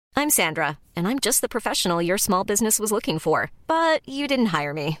I'm Sandra, and I'm just the professional your small business was looking for. But you didn't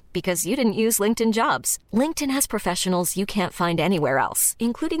hire me because you didn't use LinkedIn Jobs. LinkedIn has professionals you can't find anywhere else,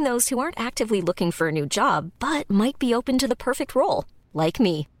 including those who aren't actively looking for a new job, but might be open to the perfect role, like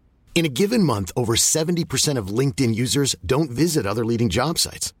me. In a given month, over 70% of LinkedIn users don't visit other leading job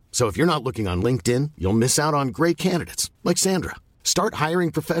sites. So if you're not looking on LinkedIn, you'll miss out on great candidates like Sandra. Start hiring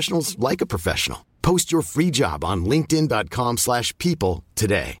professionals like a professional. Post your free job on linkedin.com/people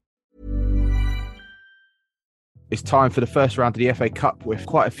today. It's time for the first round of the FA Cup with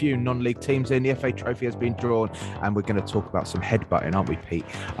quite a few non-league teams in. The FA Trophy has been drawn and we're going to talk about some headbutting, aren't we, Pete?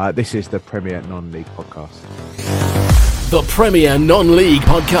 This is the Premier Non-League Podcast. The Premier Non-League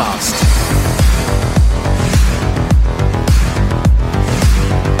Podcast.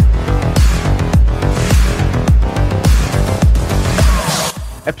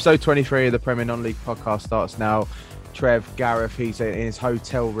 Episode 23 of the Premier Non-League Podcast starts now. Trev, Gareth, he's in his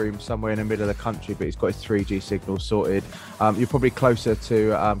hotel room somewhere in the middle of the country, but he's got his 3G signal sorted. You're probably closer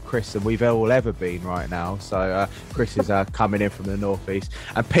to Chris than we've all ever been right now. So Chris is coming in from the northeast.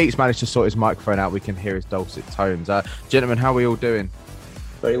 And Pete's managed to sort his microphone out. We can hear his dulcet tones. Gentlemen, how are we all doing?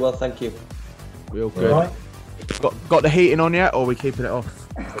 Very well, thank you. We all good? All right. Got the heating on yet, or are we keeping it off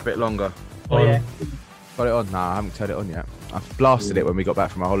for a bit longer? Oh, yeah. Got it on? No, I haven't turned it on yet. I've blasted it when we got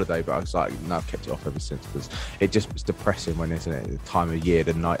back from our holiday, but I was like, no, I've kept it off ever since because it's depressing when, isn't it? The time of year,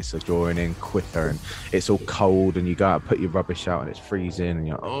 the nights are drawing in quicker and it's all cold and you go out and put your rubbish out and it's freezing and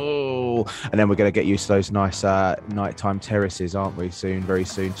you're like, oh. And then we're going to get used to those nice nighttime terraces, aren't we? Very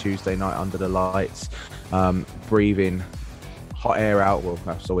soon, Tuesday night under the lights, breathing hot air out. Well,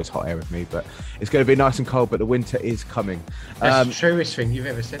 that's always hot air with me, but it's going to be nice and cold, but the winter is coming. That's the truest thing you've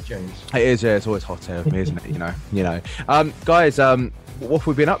ever said, James. It is, yeah. It's always hot air with me, isn't it? You know. Guys, what have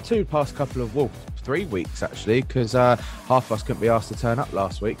we been up to the past couple of, 3 weeks, actually, because half of us couldn't be asked to turn up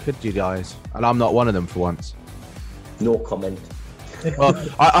last week, could you guys? And I'm not one of them for once. No comment. Well,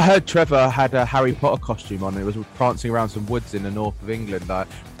 I heard Trevor had a Harry Potter costume on and it was prancing around some woods in the north of England,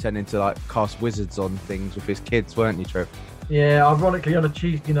 pretending to cast wizards on things with his kids, weren't you, Trevor? Yeah, ironically on a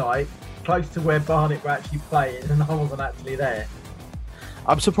Tuesday night, close to where Barnet were actually playing, and I wasn't actually there.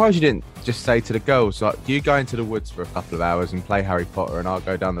 I'm surprised you didn't just say to the girls, like, do you go into the woods for a couple of hours and play Harry Potter and I'll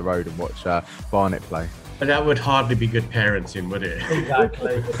go down the road and watch Barnet play? But that would hardly be good parenting, would it?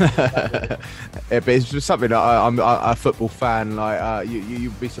 Exactly. Yeah, but it's just something that I'm a football fan,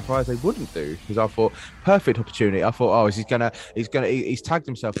 you'd be surprised they wouldn't do, because I thought, perfect opportunity. I thought, he's tagged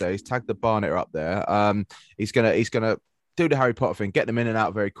himself there, he's tagged the Barnet up there. He's gonna do the Harry Potter thing, get them in and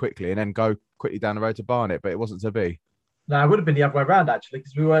out very quickly, and then go quickly down the road to Barnet. But it wasn't to be. No, it would have been the other way around actually,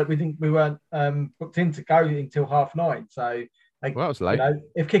 because we weren't booked in to go until 9:30. So that was late.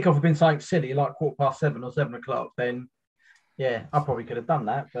 If kickoff had been something silly like 7:15 or 7:00, then yeah, I probably could have done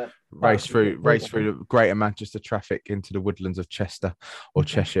that. But race through the Greater Manchester traffic into the woodlands of Chester or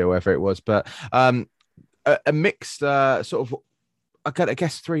Cheshire, wherever it was. But a mixed sort of. I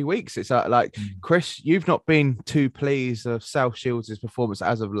guess 3 weeks. It's Chris, you've not been too pleased of South Shields' performance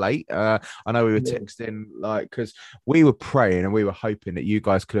as of late. I know we were texting, because we were praying and we were hoping that you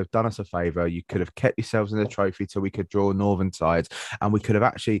guys could have done us a favour. You could have kept yourselves in the trophy till we could draw Northern sides, and we could have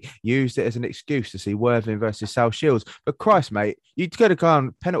actually used it as an excuse to see Worthing versus South Shields. But Christ, mate, you'd go to go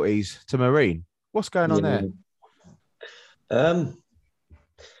on penalties to Marine. What's going on there?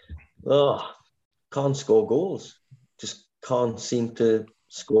 Can't score goals. Just can't seem to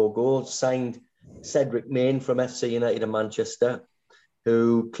score goals. Signed Cedric Main from FC United of Manchester,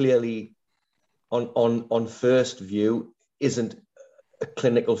 who clearly on first view isn't a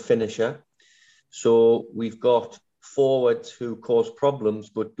clinical finisher. So we've got forwards who cause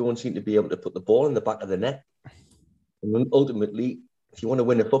problems but don't seem to be able to put the ball in the back of the net. And ultimately, if you want to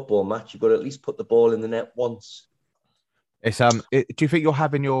win a football match, you've got to at least put the ball in the net once. It's do you think you're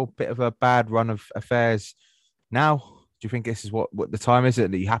having your bit of a bad run of affairs now? Do you think this is what the time is? Are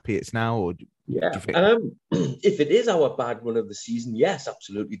you happy it's now? Or do you think... If it is our bad run of the season, yes,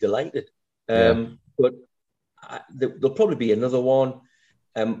 absolutely delighted. But there'll probably be another one.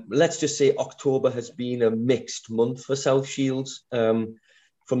 Let's just say October has been a mixed month for South Shields, from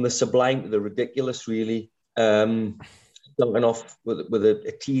the sublime to the ridiculous, really. Starting off with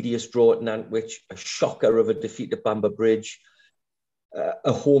a tedious draw at Nantwich, a shocker of a defeat at Bamber Bridge,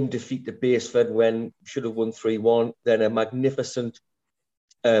 a home defeat to Baseford when should have won 3-1, then a magnificent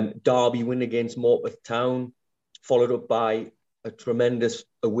derby win against Morpeth Town, followed up by a tremendous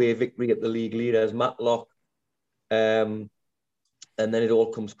away victory at the league leaders, Matlock. And then it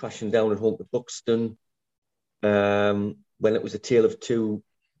all comes crashing down at home to Buxton, when it was a tale of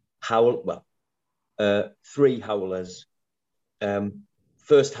three howlers.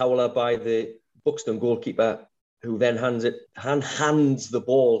 first howler by the Buxton goalkeeper, who then hands the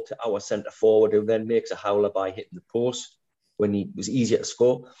ball to our centre forward, who then makes a howler by hitting the post when he was easier to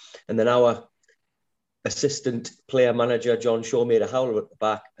score. And then our assistant player manager, John Shaw, made a howler at the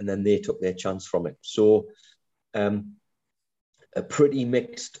back, and then they took their chance from it. So a pretty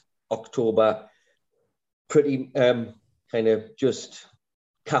mixed October, pretty kind of just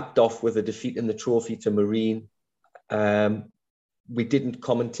capped off with a defeat in the trophy to Marine. We didn't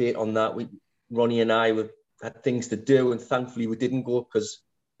commentate on that. Ronnie and I had things to do, and thankfully we didn't go because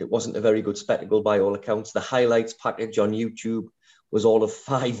it wasn't a very good spectacle by all accounts. The highlights package on YouTube was all of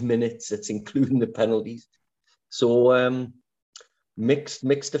 5 minutes. It's including the penalties. So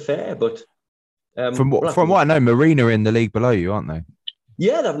mixed affair, but from what I know, Marine are in the league below you, aren't they?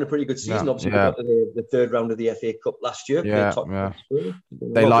 Yeah, they're having a pretty good season. Yeah, Obviously, they got to the third round of the FA Cup last year. Yeah.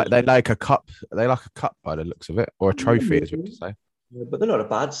 They like a cup. They like a cup by the looks of it, or a trophy, as we would say. But they're not a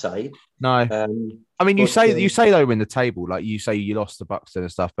bad side. No, I mean, you say though in the table, like you say you lost to Buxton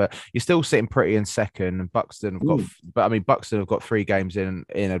and stuff, but you're still sitting pretty in second. And Buxton have got, but I mean, Buxton have got 3 games in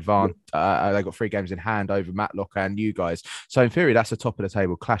advance. They got 3 games in hand over Matlock and you guys. So in theory, that's a top of the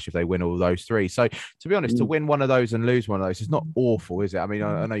table clash if they win all those 3. So to be honest, to win one of those and lose one of those is not awful, is it? I mean,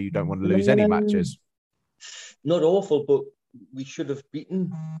 I know you don't want to lose any matches. Not awful, but we should have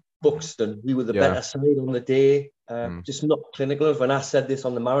beaten Buxton. We were the better side on the day. Just not clinical. When I said this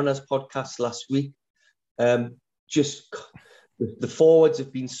on the Mariners podcast last week, just the forwards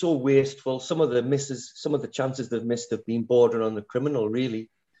have been so wasteful. Some of the misses, some of the chances they've missed have been bordering on the criminal, really.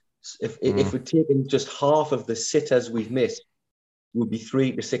 If we're taking just half of the sitters we've missed, we'll be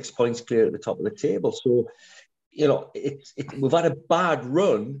 3 to 6 points clear at the top of the table. So, you know, we've had a bad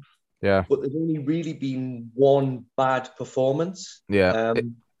run, but there's only really been one bad performance.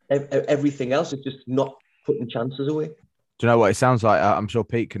 Everything else is just not putting chances away. Do you know what it sounds like? I'm sure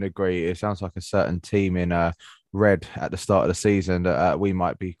Pete can agree. It sounds like a certain team in red at the start of the season that we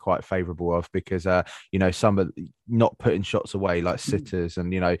might be quite favourable of because, you know, some are not putting shots away like sitters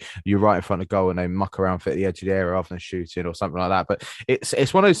and, you know, you're right in front of goal and they muck around for the edge of the area rather than shooting or something like that. But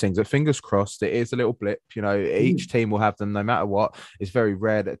it's one of those things that fingers crossed, it is a little blip. You know, each team will have them no matter what. It's very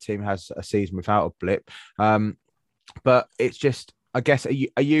rare that a team has a season without a blip. But it's just, I guess,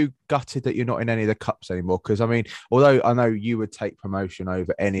 are you gutted that you're not in any of the cups anymore? Because, I mean, although I know you would take promotion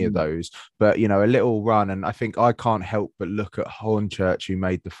over any of those, but, you know, a little run, and I think I can't help but look at Hornchurch, who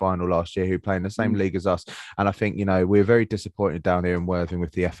made the final last year, who play in the same league as us. And I think, you know, we're very disappointed down here in Worthing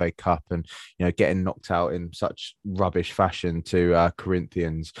with the FA Cup and, you know, getting knocked out in such rubbish fashion to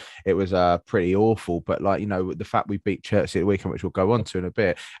Corinthians. It was pretty awful. But, like, you know, the fact we beat Chertsey at the weekend, which we'll go on to in a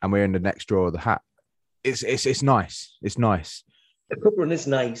bit, and we're in the next draw of the hat, it's nice. It's nice. The cup run is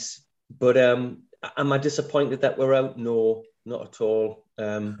nice, but am I disappointed that we're out? No, not at all.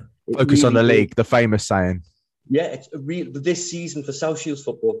 Focus on the league, the famous saying. Yeah, it's this season for South Shields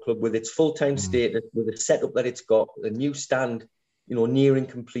Football Club with its full-time status, with the setup that it's got, the new stand, you know, nearing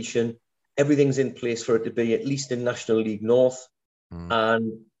completion, everything's in place for it to be at least in National League North,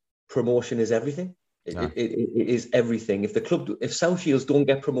 and promotion is everything. It is everything. If South Shields don't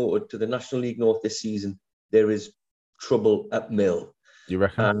get promoted to the National League North this season, there is trouble at Mill. Do you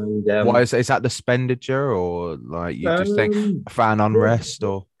reckon? And, why is that the expenditure, or like you just think fan unrest,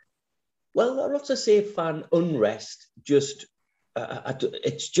 or? Well, I'm not to say fan unrest. Just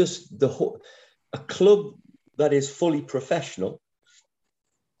it's just a club that is fully professional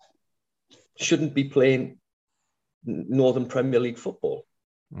shouldn't be playing Northern Premier League football.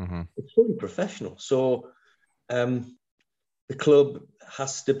 It's fully professional, so the club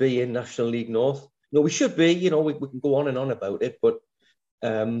has to be in National League North. No, we should be. You know, we can go on and on about it, but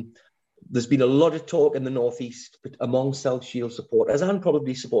there's been a lot of talk in the Northeast among South Shields supporters and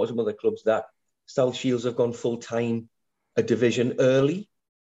probably supporters of other clubs that South Shields have gone full-time a division early.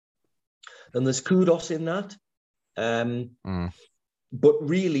 And there's kudos in that. But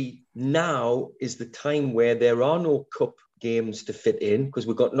really, now is the time where there are no cup games to fit in because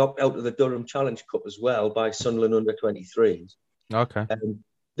we got knocked out of the Durham Challenge Cup as well by Sunderland under-23s. Okay.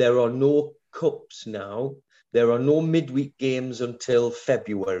 There are no cups now. There are no midweek games until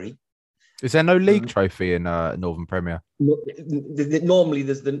February. Is there no league trophy in Northern Premier? No, normally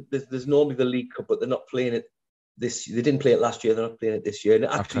there's normally the League Cup, but they're not playing it this. They didn't play it last year. They're not playing it this year. And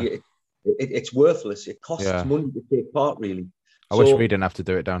actually, it's worthless. It costs money to take part. Really. I wish we didn't have to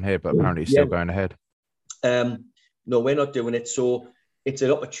do it down here, but apparently it's still going ahead. No, we're not doing it. So it's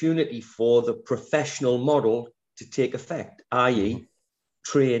an opportunity for the professional model to take effect, i.e.,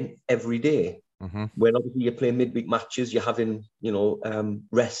 train every day. When obviously you're playing midweek matches, you're having, you know,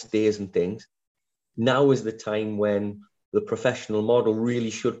 rest days and things. Now is the time when the professional model really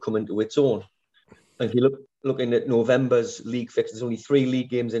should come into its own. And if you looking at November's league fixtures, there's only 3 league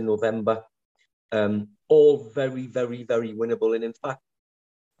games in November, all very, very, very winnable. And in fact,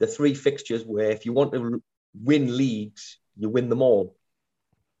 the 3 fixtures where if you want to win leagues, you win them all,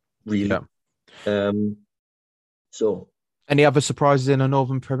 really. Yeah. So, any other surprises in the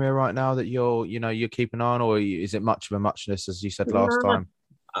Northern Premier right now that you're keeping on, or is it much of a muchness as you said last time?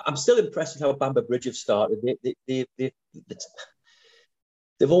 I'm still impressed with how Bamber Bridge have started. They've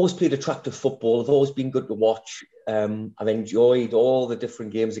always played attractive football. They've always been good to watch. I've enjoyed all the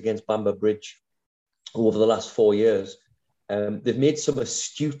different games against Bamber Bridge over the last 4 years. They've made some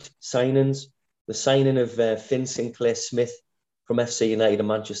astute signings. The signing of Finn Sinclair-Smith from FC United of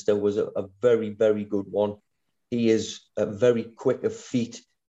Manchester was a very, very good one. He is very quick of feet,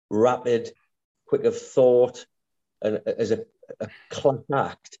 rapid, quick of thought, and as a class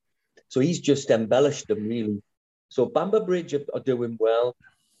act. So he's just embellished them, really. So Bamber Bridge are doing well.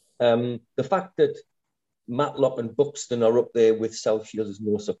 The fact that Matlock and Buxton are up there with South Shields is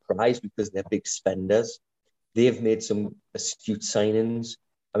no surprise because they're big spenders. They've made some astute signings.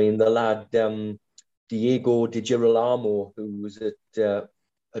 I mean, the lad Diego Di Girolamo, who was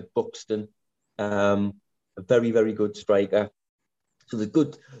at Buxton, a very, very good striker. So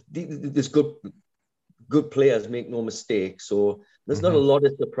there's good players, make no mistake. So there's not a lot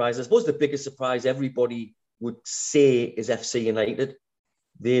of surprise. I suppose the biggest surprise everybody would say is FC United.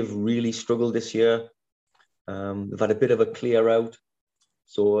 They've really struggled this year. They've had a bit of a clear out.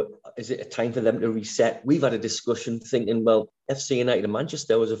 So is it a time for them to reset? We've had a discussion thinking, well, FC United of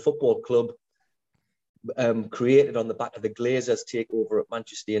Manchester was a football club created on the back of the Glazers takeover at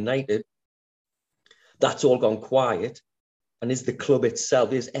Manchester United. That's all gone quiet. And is the club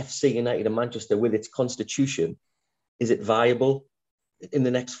itself, is FC United of Manchester with its constitution, is it viable in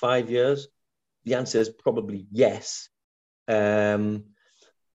the next 5 years? The answer is probably yes.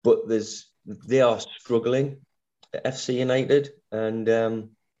 But they are struggling, FC United. And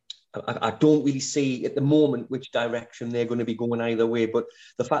I don't really see at the moment which direction they're going to be going either way. But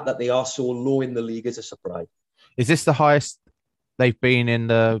the fact that they are so low in the league is a surprise. Is this the highest they've been in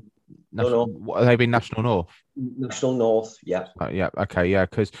the... No. They've been National North? National North, yeah. Yeah, okay, yeah,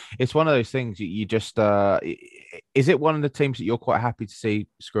 because it's one of those things you just... is it one of the teams that you're quite happy to see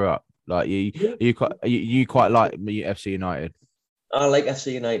screw up? Like, you quite like FC United? I like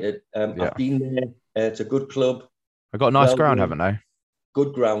FC United. I've been there. It's a good club. They've got a nice ground, haven't they?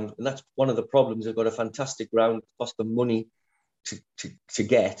 Good ground. And that's one of the problems. They've got a fantastic ground. It cost them money to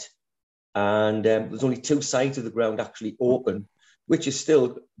get. And there's only 2 sides of the ground actually open, which is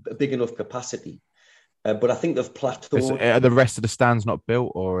still a big enough capacity. But I think they've plateaued. Are the rest of the stands not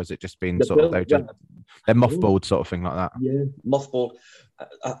built, or has it just been they're mothballed sort of thing like that? Yeah, mothballed.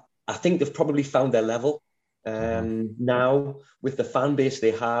 I think they've probably found their level. Now, with the fan base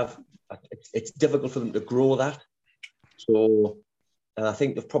they have, it's difficult for them to grow that. So I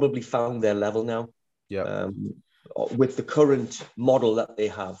think they've probably found their level now. Yeah. With the current model that they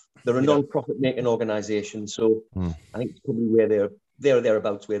have. They're a non-profit making organisation. So I think it's probably where they're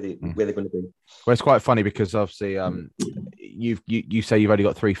thereabouts where they're going to be. Well, it's quite funny because obviously you say you've only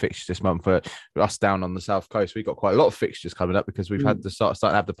got 3 fixtures this month. For us down on the south coast, we've got quite a lot of fixtures coming up because we've had to start to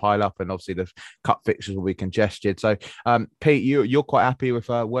have the pile up, and obviously the cup fixtures will be congested. So, Pete, you're quite happy with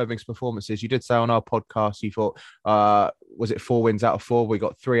Worthing's performances. You did say on our podcast you thought was it 4 wins out of 4? We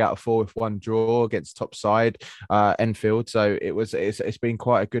got 3 out of 4 with 1 draw against top side Enfield. So it's been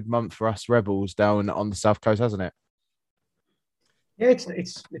quite a good month for us Rebels down on the south coast, hasn't it? Yeah,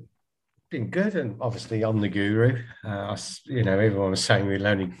 it's been good, and obviously on the Guru. Everyone was saying we'll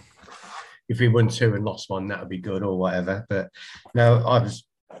only, if we won 2 and lost 1, that would be good or whatever. But no, I was,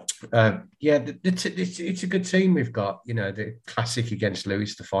 it's a good team we've got. You know, the classic against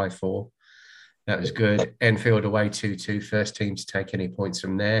Lewes, the 5-4. That was good. Enfield away 2-2, first team to take any points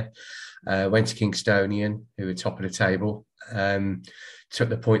from there. Went to Kingstonian, who were top of the table. Took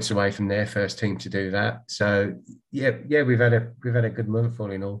the points away from their first team to do that. So yeah, we've had a good month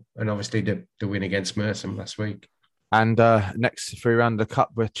all in all, and obviously the win against Mersham last week. And next 3 round of the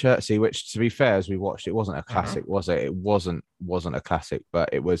cup with Chertsey, which to be fair, as we watched, it wasn't a classic, was it? It wasn't a classic, but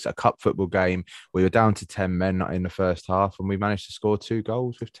it was a cup football game. We were down to 10 men in the first half, and we managed to score 2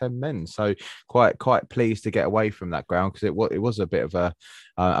 goals with 10 men. So quite pleased to get away from that ground, because it was a bit of a.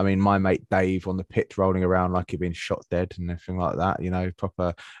 My mate Dave on the pitch rolling around like he'd been shot dead and everything like that. You know,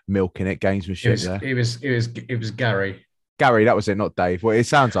 proper milking it, gamesmanship. It was Gary. Gary, that was it, not Dave. Well, it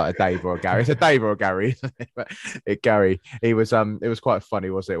sounds like a Dave or a Gary. It's a Dave or a Gary. Gary. He was. It was quite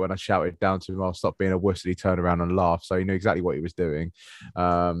funny, wasn't it, when I shouted down to him, "I'll stop being a wuss," and he turned around and laughed. So he knew exactly what he was doing.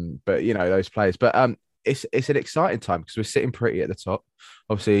 But you know those players. But it's an exciting time because we're sitting pretty at the top.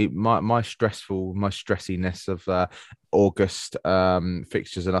 Obviously, my stressiness of August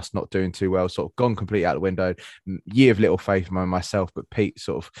fixtures and us not doing too well sort of gone completely out the window. Year of little faith in myself, but Pete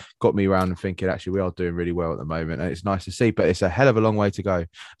sort of got me around and thinking actually we are doing really well at the moment, and it's nice to see. But it's a hell of a long way to go. As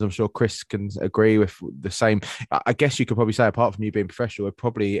I'm sure Chris can agree with the same. I guess you could probably say, apart from you being professional, we're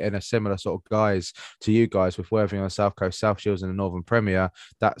probably in a similar sort of guise to you guys with Worthing on the South Coast, South Shields in the Northern Premier.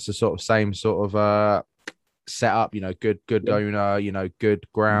 That's the sort of same sort of set up, good owner, good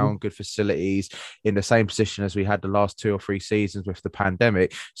ground, good facilities, in the same position as we had the last 2 or 3 seasons with the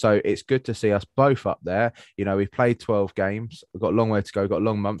pandemic. So it's good to see us both up there. We've played 12 games. We've got a long way to go. We've got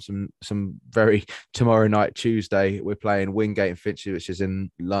long months, and some very tomorrow night, Tuesday, we're playing Wingate and Finchley, which is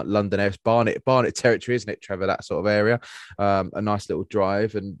in London. It's Barnet territory, isn't it, Trevor? That sort of area. A nice little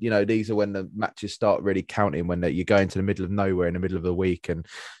drive. And, these are when the matches start really counting, when you go into the middle of nowhere in the middle of the week and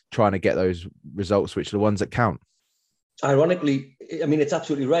trying to get those results, which are the ones that count. Ironically, I mean, it's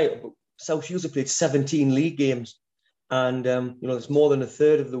absolutely right. South Shields have played 17 league games, and it's more than a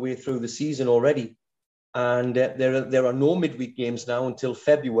third of the way through the season already. And there are no midweek games now until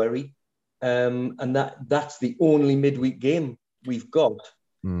February, and that's the only midweek game we've got,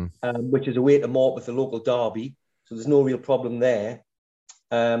 which is away to Morpeth, the local derby. So there's no real problem there.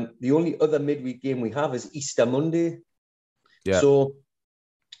 The only other midweek game we have is Easter Monday. Yeah. So,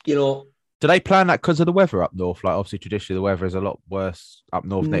 do they plan that because of the weather up north? Like, obviously, traditionally, the weather is a lot worse up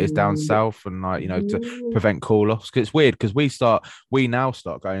north than it is down south, and to prevent call-offs. Because it's weird, because we now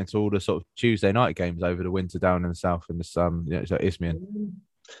start going into all the sort of Tuesday night games over the winter down in the south in the sun. So Isthmian.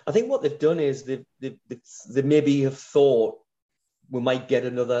 I think what they've done is they maybe have thought we might get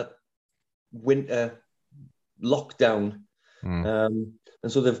another winter lockdown, and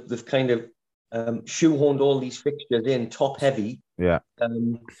so they've kind of shoehorned all these fixtures in top heavy. Yeah.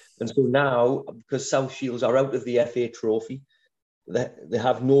 And so now, because South Shields are out of the FA Trophy, they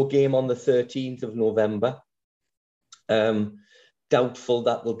have no game on the 13th of November. Doubtful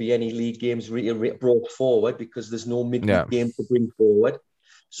that there'll be any league games brought forward because there's no midweek game to bring forward.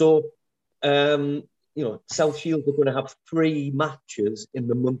 So, South Shields are going to have 3 matches in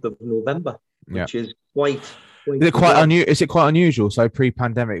the month of November, which is quite. Is it quite unusual? So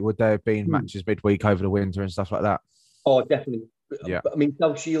pre-pandemic, would there have been matches midweek over the winter and stuff like that? Oh, definitely. Yeah. I mean,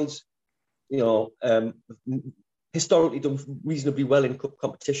 South Shields, historically done reasonably well in cup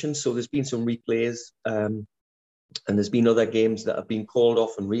competitions. So there's been some replays, and there's been other games that have been called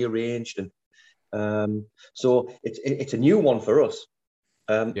off and rearranged, and so it's a new one for us.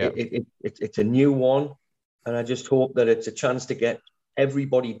 It's a new one, and I just hope that it's a chance to get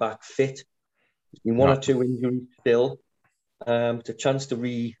everybody back fit. There's been 1 or 2 injuries still. It's a chance to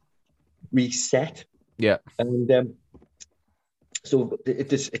reset. Yeah. And so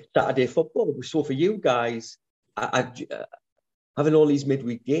it's Saturday football. So for you guys, having all these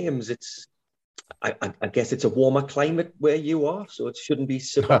midweek games, I guess it's a warmer climate where you are, so it shouldn't be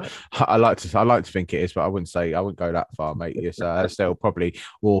so bad. I like to think it is, but I wouldn't go that far, mate. It's still probably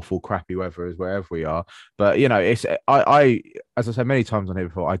awful, crappy weather as wherever we are. But it's I as I said many times on here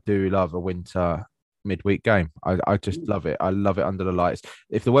before, I do love a winter midweek game. I just love it. I love it under the lights.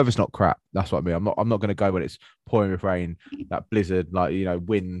 If the weather's not crap, that's what I mean. I'm not going to go when it's pouring with rain, that blizzard,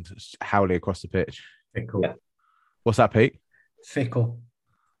 wind howling across the pitch. Fickle. Yeah. What's that, Pete? Fickle.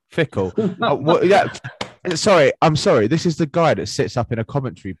 Sorry, I'm sorry. This is the guy that sits up in a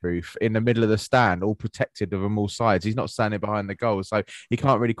commentary booth in the middle of the stand, all protected from all sides. He's not standing behind the goal, so he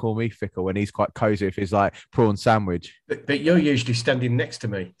can't really call me fickle when he's quite cozy with his prawn sandwich. But you're usually standing next to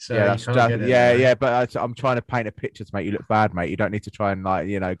me, so But I'm trying to paint a picture to make you look bad, mate. You don't need to try and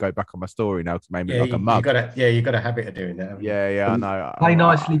go back on my story now to make me look like a mug. You got a habit of doing that. I know. Play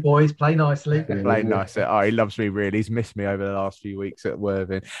nicely, boys. Play nicely. Play nicely. Oh, he loves me really. He's missed me over the last few weeks at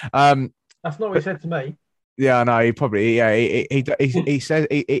Worthing. That's not what he said to me. Yeah, I know. He probably, he says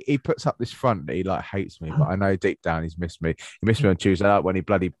he puts up this front that he hates me, but I know deep down he's missed me. He missed me on Tuesday night when he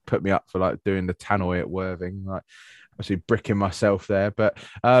bloody put me up for doing the tannoy at Worthing, obviously bricking myself there. But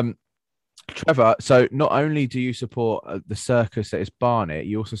Trevor, so not only do you support the circus that is Barnet,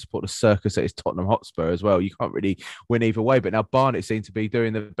 you also support the circus that is Tottenham Hotspur as well. You can't really win either way, but now Barnet seem to be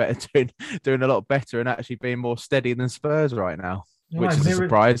doing doing a lot better and actually being more steady than Spurs right now, which is a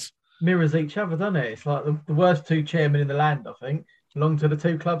surprise. Mirrors each other, doesn't it? It's like the worst 2 chairmen in the land, I think, belong to the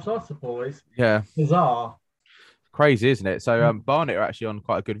 2 clubs I support. It's bizarre. Crazy, isn't it? So Barnet are actually on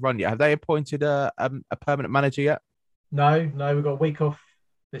quite a good run yet. Have they appointed a permanent manager yet? No, we've got a week off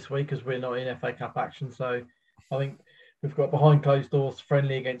this week because we're not in FA Cup action. So I think we've got behind closed doors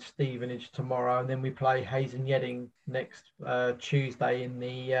friendly against Stevenage tomorrow, and then we play Hayes and Yedding next Tuesday in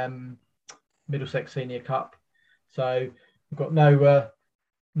the Middlesex Senior Cup. So we've got no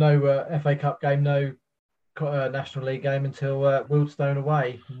FA Cup game, no National League game until Wealdstone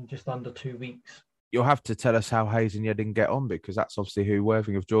away in just under 2 weeks. You'll have to tell us how Hayes and Yeading get on, because that's obviously who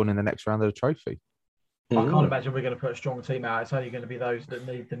Worthing have drawn in the next round of the trophy. I can't imagine we're going to put a strong team out. It's only going to be those that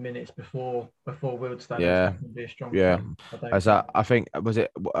need the minutes before Wealdstone. Yeah, be a strong team. I think was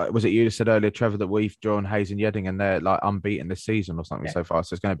it you that said earlier, Trevor, that we've drawn Hayes and Yeading and they're like unbeaten this season or something so far.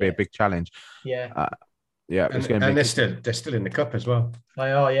 So it's going to be a big challenge. Yeah. It's going to be. And they're still in the cup as well.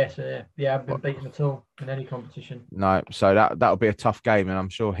 They are, yes. Yeah, haven't been beaten at all in any competition. No, so that'll be a tough game, and I'm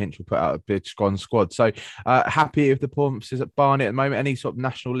sure Hinch will put out a big squad. So happy with the performances at Barnet at the moment. Any sort of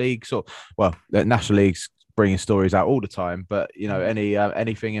National League the National League's bringing stories out all the time, but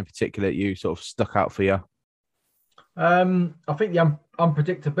anything in particular that you sort of stuck out for you? I think the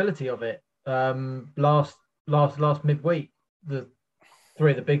unpredictability of it. Last midweek, the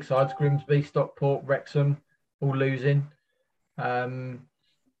three of the big sides, Grimsby, Stockport, Wrexham, all losing. I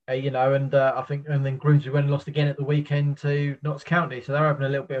think, and then Grimsby went and lost again at the weekend to Notts County, so they're having a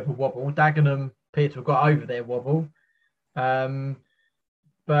little bit of a wobble. Dagenham appear to have got over their wobble. We've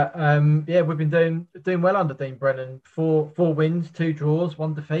been doing well under Dean Brennan. 4 wins, 2 draws,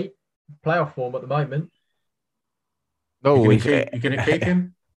 1 defeat. Playoff form at the moment. Oh, you're going to keep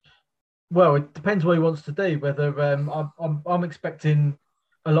him? Well, it depends what he wants to do. Whether I'm expecting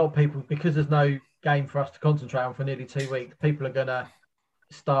a lot of people, because there's no game for us to concentrate on for nearly 2 weeks. People are going to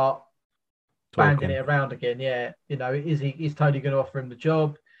start banding it around again. Yeah, is Tony going to offer him the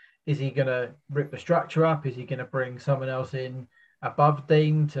job? Is he going to rip the structure up? Is he going to bring someone else in above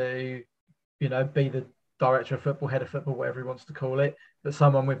Dean to, be the director of football, head of football, whatever he wants to call it, but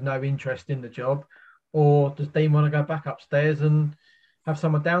someone with no interest in the job? Or does Dean want to go back upstairs and have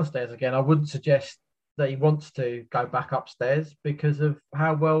someone downstairs again? I wouldn't suggest that he wants to go back upstairs because of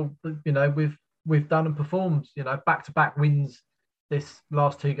how well, we've done and performed. Back-to-back wins this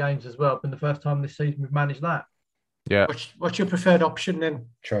last 2 games as well. Been the first time this season we've managed that. Yeah. What's your preferred option then,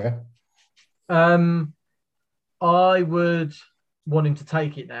 Trevor? I would want him to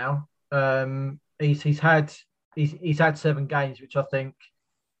take it now. He's had 7 games, which I think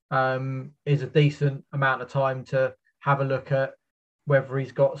is a decent amount of time to have a look at whether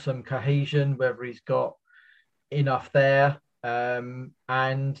he's got some cohesion, whether he's got enough there. The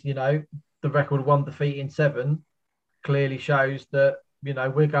record of 1 defeat in 7 clearly shows that,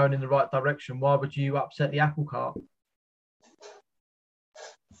 we're going in the right direction. Why would you upset the apple cart?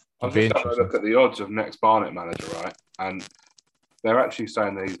 I was just having a look at the odds of next Barnet manager, right? And they're actually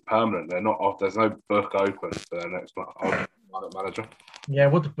saying that he's permanent. They're not off. There's no book open for their next Barnet manager. Yeah,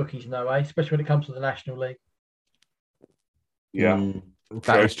 what do bookies know, especially when it comes to the National League. Yeah.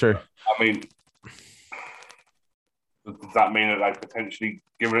 That is true. I mean, does that mean that they've potentially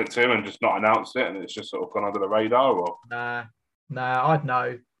given it to him and just not announced it and it's just sort of gone under the radar? Or Nah, I'd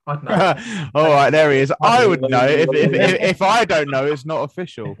know. All right, there he is. I would know if I don't know, it's not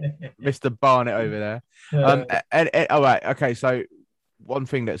official. Mr. Barnet over there. All right, okay. So one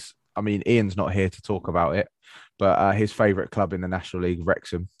thing Ian's not here to talk about it, but his favourite club in the National League,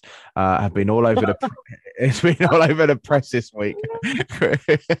 Wrexham, have been all over the press this week.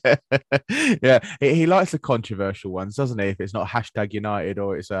 Yeah, he likes the controversial ones, doesn't he? If it's not #United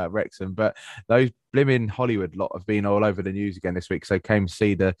or it's Wrexham, but those blimmin' Hollywood lot have been all over the news again this week. So they came to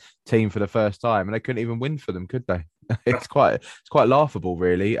see the team for the first time, and they couldn't even win for them, could they? It's quite laughable,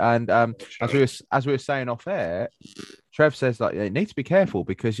 really. And as we were saying off air, Trev says they need to be careful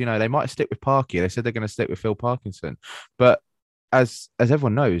because they might stick with Parky. They said they're going to stick with Phil Parkinson, but as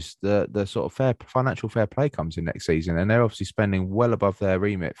everyone knows, the sort of financial fair play comes in next season, and they're obviously spending well above their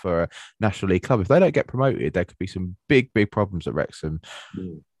remit for a National League club. If they don't get promoted, there could be some big problems at Wrexham.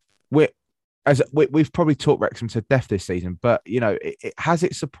 We've probably talked Wrexham to death this season, but has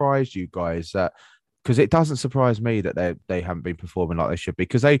it surprised you guys that? Because it doesn't surprise me that they haven't been performing like they should be.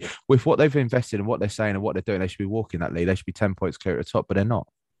 Because with what they've invested and what they're saying and what they're doing, they should be walking that lead. They should be 10 points clear at the top, but they're not.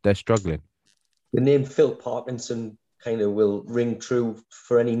 They're struggling. The name Phil Parkinson kind of will ring true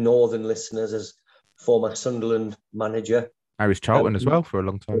for any northern listeners as former Sunderland manager. Harris Charlton as well for a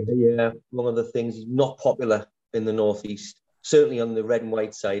long time. Yeah, one of the things, he's not popular in the northeast. Certainly on the red and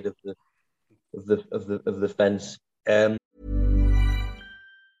white side of the fence.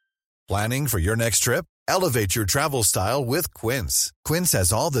 Planning for your next trip? Elevate your travel style with Quince. Quince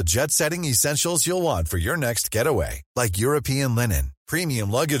has all the jet-setting essentials you'll want for your next getaway, like European linen,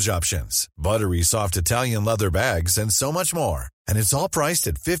 premium luggage options, buttery soft Italian leather bags, and so much more. And it's all priced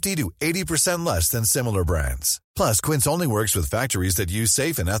at 50 to 80% less than similar brands. Plus, Quince only works with factories that use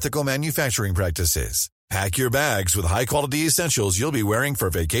safe and ethical manufacturing practices. Pack your bags with high-quality essentials you'll be wearing for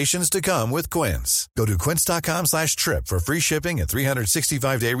vacations to come with Quince. Go to quince.com/trip for free shipping and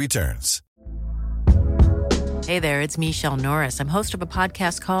 365-day returns. Hey there, it's Michelle Norris. I'm host of a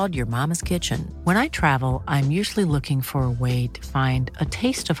podcast called Your Mama's Kitchen. When I travel, I'm usually looking for a way to find a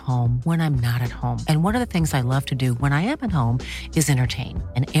taste of home when I'm not at home. And one of the things I love to do when I am at home is entertain.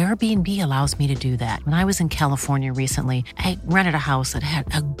 And Airbnb allows me to do that. When I was in California recently, I rented a house that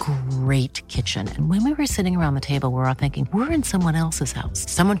had a great kitchen. And when we were sitting around the table, we were all thinking, we're in someone else's house.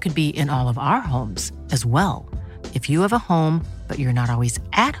 Someone could be in all of our homes as well. If you have a home, but you're not always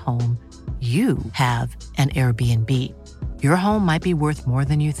at home, you have an Airbnb. Your home might be worth more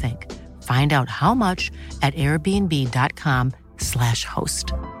than you think. Find out how much at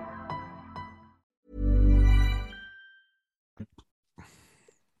airbnb.com/host.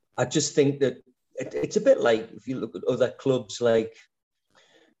 I just think that it's a bit like if you look at other clubs, like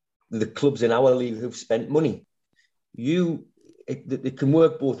the clubs in our league who've spent money. It can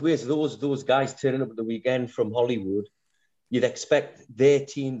work both ways. Those guys turning up at the weekend from Hollywood, you'd expect their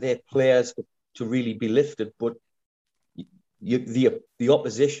team, their players to really be lifted, but the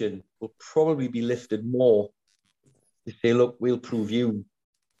opposition will probably be lifted more to say, look, we'll prove you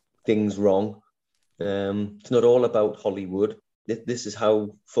things wrong. It's not all about Hollywood. This is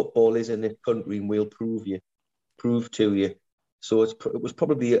how football is in this country, and we'll prove to you. So it was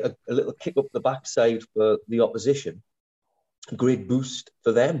probably a little kick up the backside for the opposition, a great boost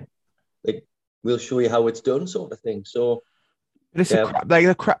for them. Like, we'll show you how it's done, sort of thing. So. It's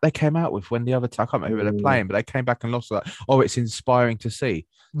the crap they came out with when the other I can't remember who they're playing, but they came back and lost. Like, oh, it's inspiring to see.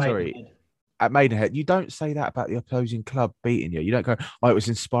 At Maidenhead, you don't say that about the opposing club beating you. You don't go, oh, it was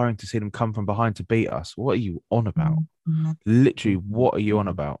inspiring to see them come from behind to beat us. What are you on about? Literally, what are you on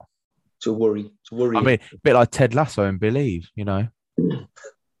about? To worry. I mean, a bit like Ted Lasso and Believe, you know.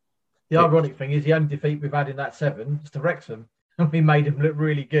 The ironic thing is the only defeat we've had in that 7 is to Wrexham, and we made them look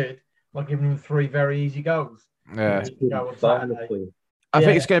really good by giving them 3 very easy goals. Yeah, I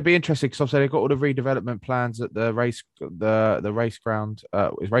think it's going to be interesting because obviously they've got all the redevelopment plans at the race ground.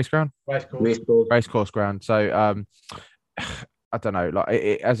 Racecourse ground. So I don't know. Like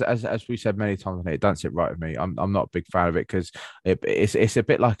as we said many times, it doesn't sit right with me. I'm not a big fan of it because it's a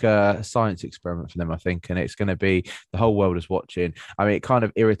bit like a science experiment for them, I think, and it's going to be the whole world is watching. I mean, it kind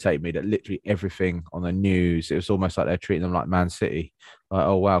of irritated me that literally everything on the news, it was almost like they're treating them like Man City. Like,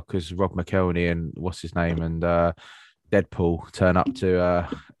 oh wow, because Rob McElhenney and what's his name and Deadpool turn up to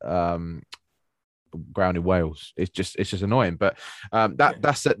ground in Wales. It's just annoying. But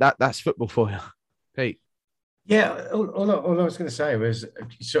that's football for you, Pete. Yeah, all I was going to say was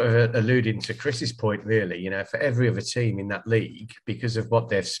sort of alluding to Chris's point, really. You know, for every other team in that league, because of what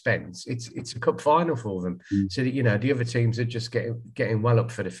they've spent, it's a cup final for them. So that, you know, the other teams are just getting well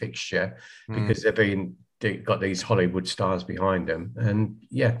up for the fixture because they've got these Hollywood stars behind them, and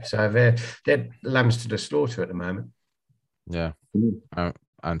yeah, so they're lambs to the slaughter at the moment. Yeah,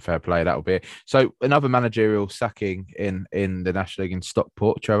 and fair play, that'll be it. So another managerial sacking in the National League in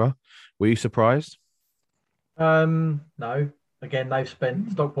Stockport. Trevor, were you surprised? No. Again,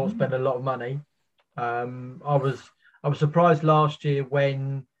 Stockport spent a lot of money. I was surprised last year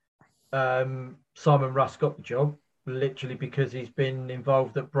when Simon Russ got the job, literally because he's been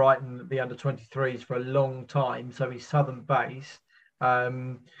involved at Brighton at the under-23s for a long time, so he's Southern based,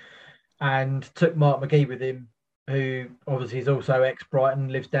 and took Mark McGee with him, who obviously is also ex-Brighton,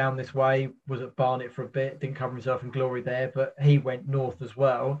 lives down this way, was at Barnet for a bit, didn't cover himself in glory there, but he went north as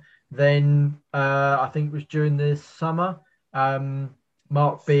well. Then I think it was during the summer,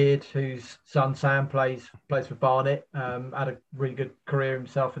 Mark Beard, whose son Sam plays for Barnet, had a really good career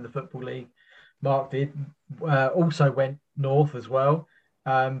himself in the Football League. Mark did, also went north as well,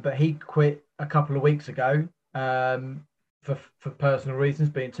 but he quit a couple of weeks ago for personal reasons,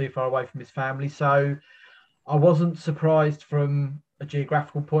 being too far away from his family. So I wasn't surprised from a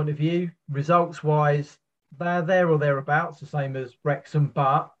geographical point of view. Results-wise, they're there or thereabouts, the same as Wrexham,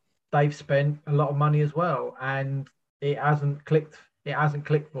 but they've spent a lot of money as well, and it hasn't clicked. It hasn't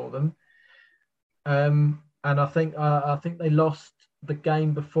clicked for them. And I think they lost the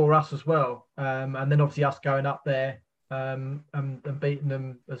game before us as well. And then obviously us going up there and beating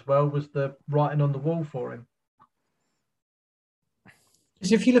them as well was the writing on the wall for him.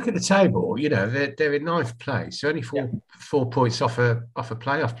 Because if you look at the table, you know, they're in ninth place, so only four points off a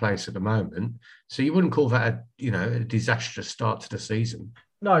playoff place at the moment. So you wouldn't call that a disastrous start to the season.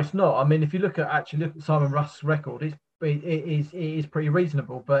 No, it's not. I mean, if you look at Simon Russ's record, it is pretty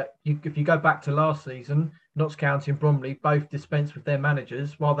reasonable. But if you go back to last season, Notts County and Bromley both dispensed with their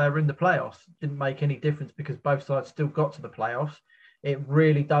managers while they were in the playoffs. It didn't make any difference because both sides still got to the playoffs. It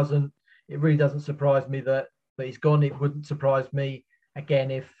really doesn't it really doesn't surprise me that he's gone. It wouldn't surprise me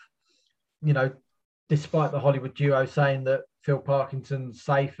again if, despite the Hollywood duo saying that Phil Parkinson's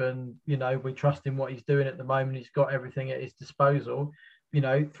safe and, we trust in what he's doing at the moment, he's got everything at his disposal, 3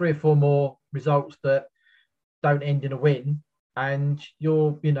 or 4 more results that don't end in a win, and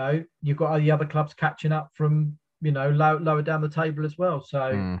you've got the other clubs catching up from, lower down the table as well.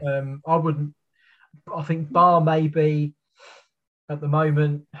 So I think bar maybe at the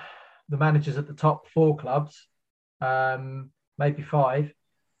moment, the managers at the top 4 clubs, maybe 5,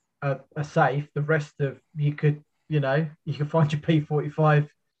 are safe. The rest of you could find your P45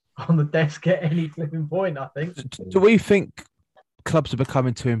 on the desk at any flipping point, I think. Do we think clubs are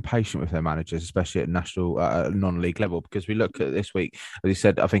becoming too impatient with their managers, especially at national non-league level? Because we look at this week, as you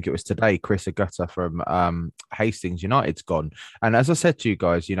said, I think it was today, Chris Agutta from Hastings United's gone. And as I said to you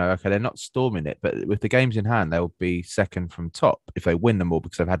guys, okay, they're not storming it, but with the games in hand, they'll be second from top if they win them all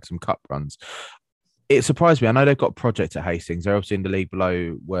because they've had some cup runs. It surprised me. I know they've got a project at Hastings. They're obviously in the league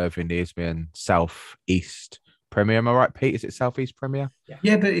below Worthing, the Isthmian South East Premier. Am I right, Pete? Is it South East Premier?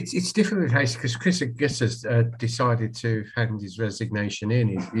 Yeah, but it's different with Hastings because Chris Augustus decided to hand his resignation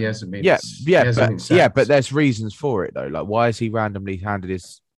in. He hasn't been. But there's reasons for it though. Like, why has he randomly handed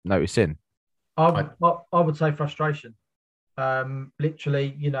his notice in? I would say frustration.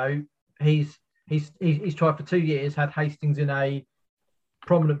 Literally, he's tried for 2 years, had Hastings in a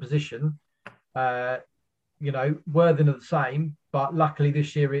prominent position. Worthing are the same, but luckily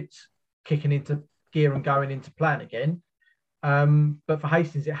this year it's kicking into gear and going into plan again. But for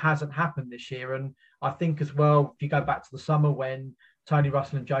Hastings, it hasn't happened this year. And I think as well, if you go back to the summer when Tony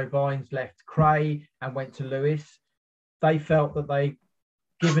Russell and Joe Vines left Cray and went to Lewis, they felt that they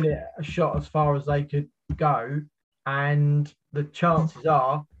given it a shot as far as they could go. And the chances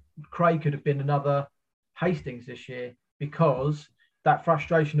are Cray could have been another Hastings this year, because that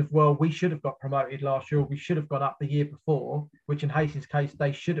frustration of, well, we should have got promoted last year, or we should have gone up the year before, which in Hastings' case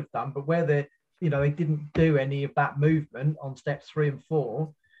they should have done, but where they didn't do any of that movement on steps 3 and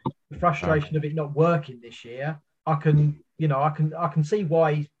 4, the frustration of it not working this year, I can see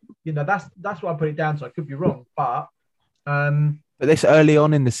why. That's what I put it down to. I could be wrong, but this early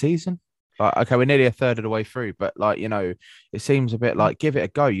on in the season, okay, we're nearly a third of the way through, but it seems a bit like, give it a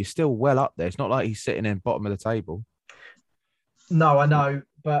go. You're still well up there. It's not like he's sitting in bottom of the table. No, I know,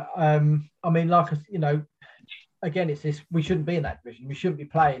 but again, it's this. We shouldn't be in that division. We shouldn't be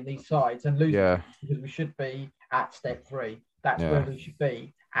playing these sides and losing because we should be at step 3. That's where we should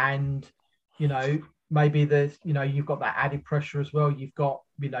be. And maybe there's you've got that added pressure as well. You've got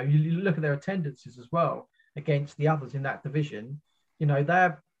you look at their attendances as well against the others in that division.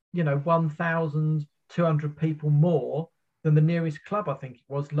 They're 1,200 people more than the nearest club. I think it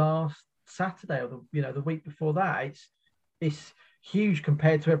was last Saturday or the week before that. It's huge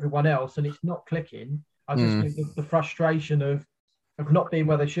compared to everyone else, and it's not clicking. I just think the frustration of not being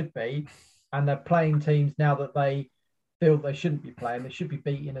where they should be, and they're playing teams now that they feel they shouldn't be playing. They should be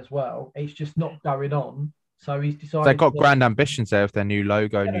beating as well. It's just not going on. So he's decided. They've got grand ambitions there with their new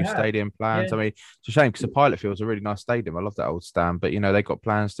logo, new stadium plans. Yeah. I mean, it's a shame because the Pilot Field's a really nice stadium. I love that old stand, but they've got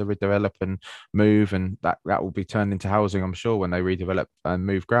plans to redevelop and move, and that will be turned into housing, I'm sure, when they redevelop and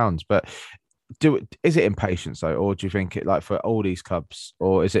move grounds. But is it impatience though, or do you think it for all these clubs,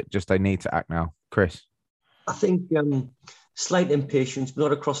 or is it just they need to act now, Chris? I think slight impatience, but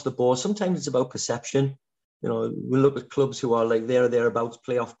not across the board. Sometimes it's about perception. We look at clubs who are like there or thereabouts,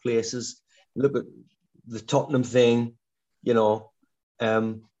 playoff places. Look at the Tottenham thing. It's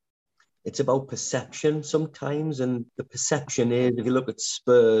about perception sometimes, and the perception is, if you look at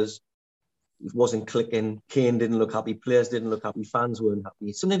Spurs, it wasn't clicking. Kane didn't look happy. Players didn't look happy. Fans weren't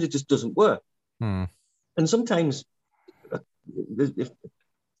happy. Sometimes it just doesn't work. And sometimes there's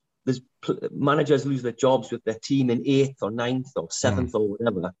managers lose their jobs with their team in 8th or 9th or 7th or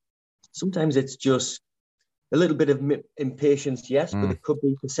whatever. Sometimes it's just a little bit of impatience, yes, but it could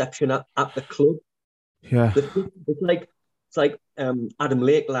be perception at the club. Yeah, it's like Adam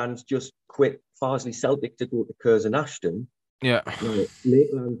Lakeland just quit Farsley Celtic to go to Curzon Ashton. Yeah,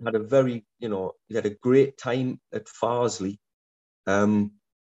 Lakeland had he had a great time at Farsley.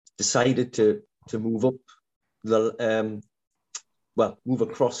 Decided to move up move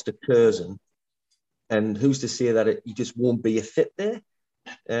across to Curzon, and who's to say that he just won't be a fit there?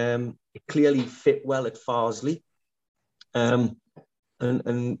 It clearly fit well at Farsley, and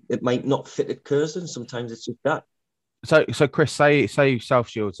it might not fit at Curzon. Sometimes it's just that. So Chris, say South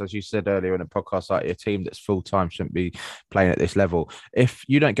Shields, as you said earlier in the podcast, like a team that's full time shouldn't be playing at this level. If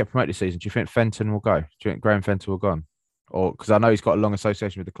you don't get promoted this season, do you think Fenton will go? Do you think Graham Fenton will go on? Or because I know he's got a long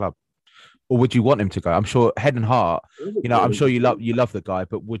association with the club. Or would you want him to go? I'm sure head and heart, I'm sure you love the guy,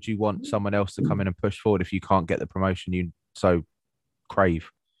 but would you want someone else to come in and push forward if you can't get the promotion you so crave?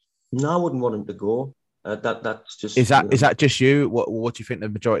 No, I wouldn't want him to go. That's just is that just you? What do you think the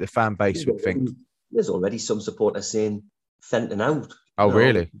majority of the fan base would think? There's already some supporters saying Fenton out. Oh,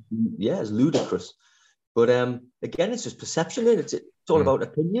 really? Yeah, it's ludicrous. But again, it's just perception. It's all about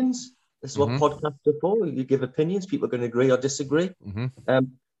opinions. This is what podcasts are for. You give opinions. People are going to agree or disagree.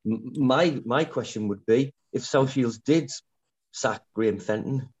 My question would be, if South Shields did sack Graham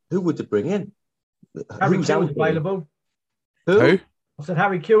Fenton, who would they bring in? Harry Kill's available. Who? I said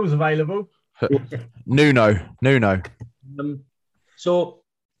Harry Kill's available. Nuno. So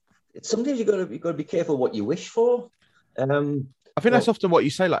sometimes you got to be careful what you wish for. I think that's often what you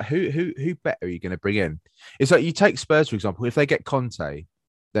say. Like, who better are you going to bring in? It's like you take Spurs, for example. If they get Conte,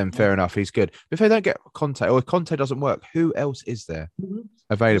 then fair enough, he's good. But if they don't get Conte, or if Conte doesn't work, who else is there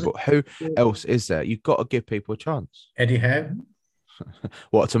available? Who else is there? You've got to give people a chance. Eddie Howe.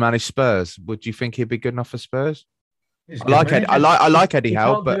 What, to manage Spurs? Would you think he'd be good enough for Spurs? I like Eddie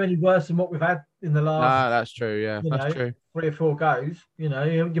Howe, but can't do any worse than what we've had in the last. No, that's true. Yeah, that's true. 3 or 4 goes. You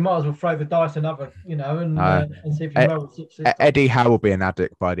might as well throw the dice another. And see if you roll 6. Eddie Howe will be an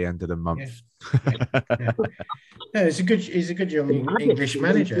addict by the end of the month. Yeah, he's a good young English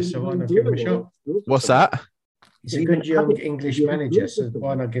manager, so why not give him a shot? What's that? He's a good young English manager, so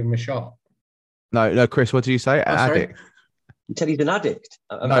why not give him a shot? No, Chris, what do you say? Addict. You said he's an addict.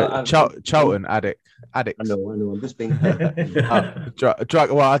 Charlton addict. I know. I'm just being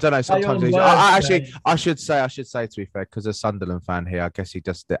drug. Well, I don't know. Sometimes I should say to be fair, because a Sunderland fan here, I guess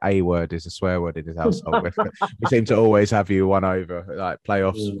the A word is a swear word in his household. We seem to always have you won over, like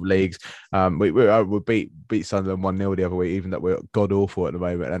playoffs, leagues. We beat Sunderland 1-0 the other week, even though we're god awful at the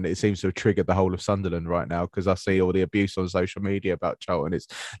moment, and it seems to have triggered the whole of Sunderland right now because I see all the abuse on social media about Charlton. It's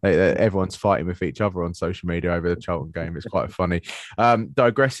everyone's fighting with each other on social media over the Charlton game. It's quite funny.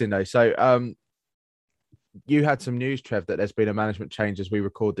 Digressing though, so you had some news, Trev, that there's been a management change as we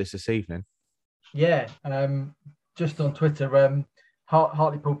record this evening. Yeah, just on Twitter,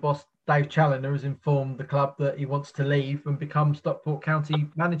 Hartlepool boss Dave Challoner has informed the club that he wants to leave and become Stockport County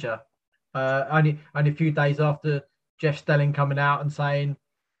manager. Only a few days after Jeff Stelling coming out and saying,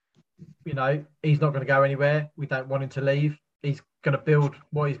 he's not going to go anywhere. We don't want him to leave. He's going to build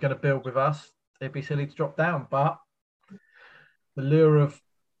what he's going to build with us. It'd be silly to drop down, but the lure of,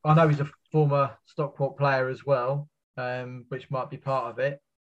 I know he's a former Stockport player as well, which might be part of it.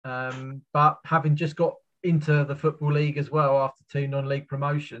 But having just got into the Football League as well after 2 non-league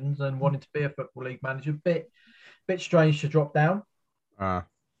promotions and wanting to be a Football League manager, bit strange to drop down.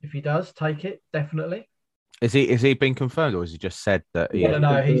 If he does take it, definitely. Is he been confirmed, or has he just said that?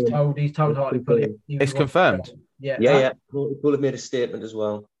 No, he's told Hartlepool. It's confirmed. Yeah. Hartlepool have made a statement as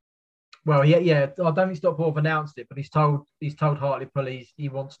well. Well, yeah. I don't think Stockport have announced it, but he's told Hartlepool he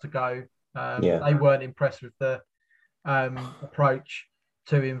wants to go. They weren't impressed with the approach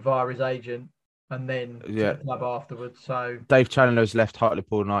to him via his agent, and then to the club afterwards. So Dave Challoner's left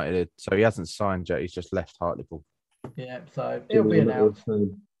Hartlepool United, so he hasn't signed yet. He's just left Hartlepool. Yeah, so it'll be announced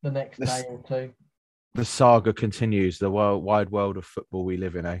the next day or two. The saga continues. The wide world of football we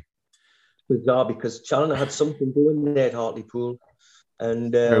live in, eh? Bizarre, because Challoner had something doing there at Hartlepool,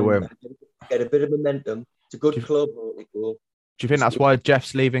 and get a bit of momentum. It's a good club, Hartlepool. Do you think that's why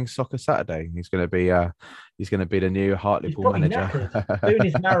Jeff's leaving Soccer Saturday? He's going to be the new Hartlepool manager. Doing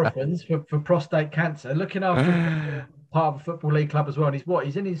his marathons for prostate cancer, looking after part of a Football League club as well. And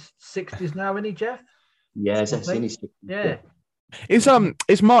he's in his 60s now, isn't he, Jeff? Yeah, he's in his 60s. Yeah.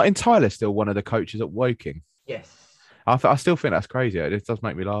 Is Martin Tyler still one of the coaches at Woking? Yes. I still think that's crazy. It does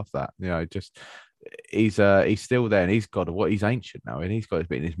make me laugh that just. He's still there, and he's ancient now, and he's got to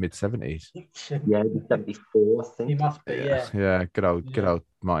be in his mid-70s. Yeah, he's 74, I think. He must be, yeah. Good old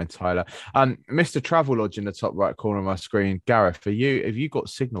Martin Tyler. Mr. Travelodge in the top right corner of my screen. Gareth, have you got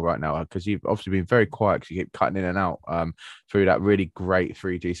signal right now? Because you've obviously been very quiet because you keep cutting in and out through that really great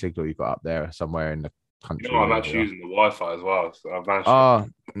 3G signal you've got up there somewhere in the country. I'm actually using the Wi-Fi as well, so I've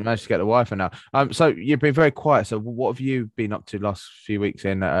managed to get the Wi-Fi now. So you've been very quiet. So what have you been up to the last few weeks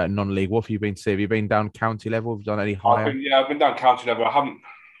in non-league? What have you been to see? Have you been down county level? Have you done any higher? I've been down county level. I haven't.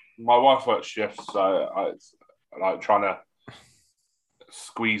 My wife works shifts, so it's like trying to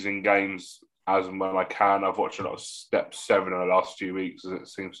squeeze in games as and when I can. I've watched a lot of Step 7 in the last few weeks. It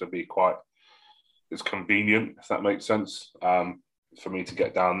seems to be it's convenient, if that makes sense, for me to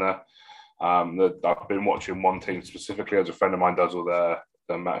get down there. I've been watching one team specifically, as a friend of mine does all their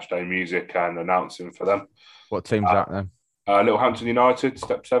match day music and announcing for them. What team's that then? Littlehampton United,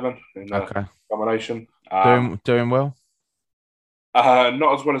 Step 7 in the combination. Doing well?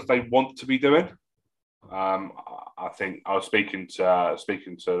 Not as well as they want to be doing. I think I was speaking to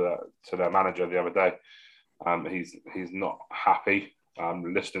their manager the other day. He's not happy.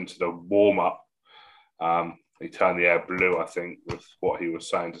 Listening to the warm up, he turned the air blue, I think, with what he was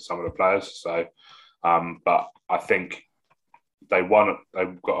saying to some of the players. So, but I think they won.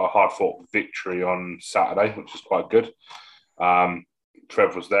 They've got a hard fought victory on Saturday, which is quite good.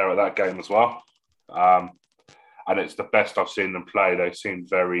 Trev was there at that game as well. And it's the best I've seen them play. They seemed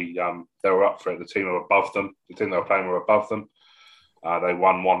very, they were up for it. The team were above them. The team they were playing were above them. They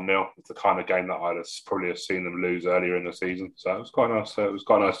won 1-0. It's the kind of game that I'd probably have seen them lose earlier in the season. So it was quite nice. It was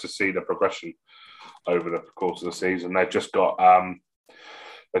quite nice to see the progression over the course of the season. They've just got,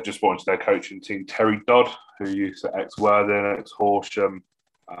 they've just brought into their coaching team Terry Dodd, who used to ex-Worthing, ex-Horsham,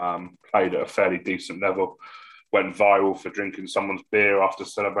 played at a fairly decent level, went viral for drinking someone's beer after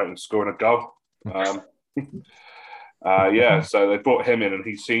celebrating scoring a goal. So they brought him in, and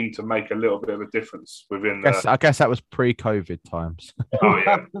he seemed to make a little bit of a difference within. I guess that was pre-COVID times. Oh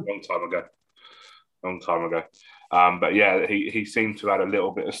yeah, long time ago. But yeah, he seemed to add a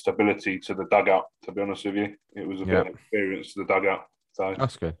little bit of stability to the dugout. To be honest with you, it was a bit of experience to the dugout. So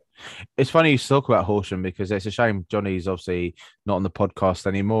that's good. It's funny you talk about Horsham because it's a shame Johnny's obviously not on the podcast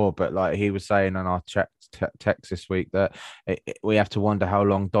anymore. But like he was saying on our text this week that we have to wonder how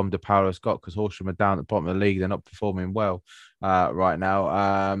long Dom DePaulo's got because Horsham are down at the bottom of the league. They're not performing well right now.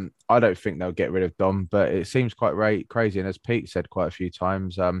 I don't think they'll get rid of Dom, but it seems quite crazy. And as Pete said quite a few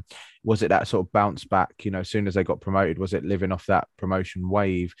times, was it that sort of bounce back? You know, as soon as they got promoted, was it living off that promotion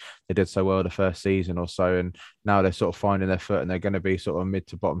wave? They did so well the first season or so, and now they're sort of finding their foot, and they're going to be sort of mid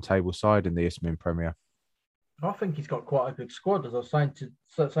to bottom table side in the Isthmian Premier. I think he's got quite a good squad, as I was saying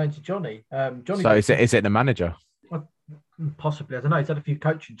to Johnny. Johnny. So is it the manager? Possibly, I don't know. He's had a few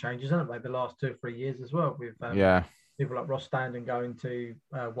coaching changes, hasn't they, the last 2 or 3 years as well? With people like Ross Standen going to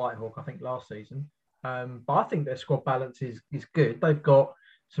Whitehawk, I think, last season. But I think their squad balance is good. They've got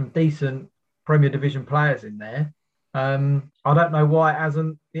some decent Premier Division players in there. I don't know why it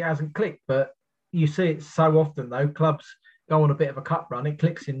hasn't clicked, but you see it so often though. Clubs go on a bit of a cup run, it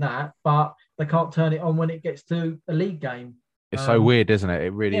clicks in that, but they can't turn it on when it gets to a league game. It's so weird, isn't it?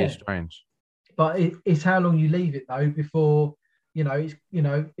 It really is strange. But it's how long you leave it though before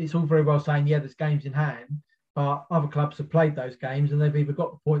it's all very well saying there's games in hand, but other clubs have played those games and they've either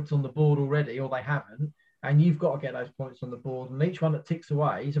got the points on the board already or they haven't, and you've got to get those points on the board. And each one that ticks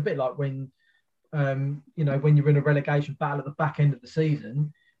away is a bit like when when you're in a relegation battle at the back end of the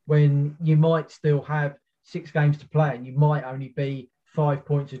season, when you might still have 6 games to play and you might only be 5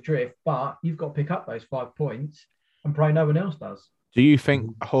 points adrift, but you've got to pick up those 5 points and pray no one else does. Do you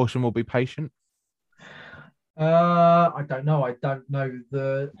think Horsham will be patient? I don't know. I don't know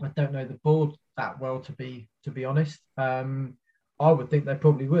the board that well, to be honest. I would think they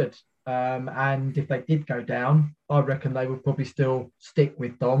probably would. And if they did go down, I reckon they would probably still stick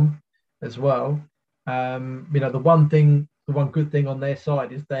with Dom as well. The one good thing on their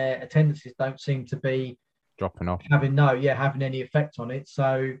side is their attendances don't seem to be dropping off, having any effect on it.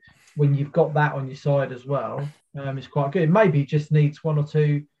 So when you've got that on your side as well, it's quite good. Maybe it just needs 1 or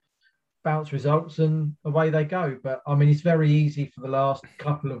 2 bounce results and away they go. But I mean, it's very easy for the last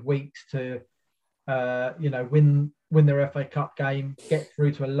couple of weeks to win their FA Cup game, get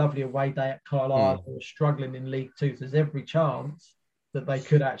through to a lovely away day at Carlisle, who are struggling in League Two. So there's every chance that they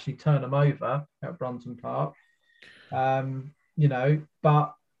could actually turn them over at Brunton Park.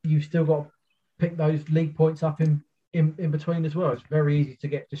 But you've still got to pick those league points up in between as well. It's very easy to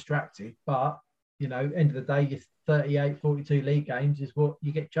get distracted, but end of the day, your 38, 42 league games is what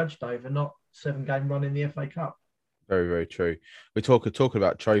you get judged over, not 7-game run in the FA Cup. Very, very true. We're talking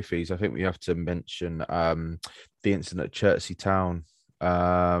about trophies. I think we have to mention the incident at Chertsey Town.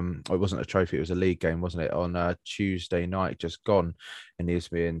 It wasn't a trophy, it was a league game, wasn't it? On Tuesday night, just gone in the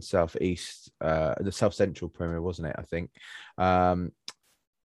Isthmian South East, the South Central Premier, wasn't it? I think a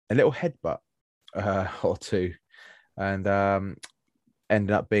little headbutt or two, and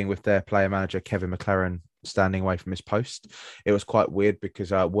ended up being with their player manager Kevin McLaren standing away from his post. It was quite weird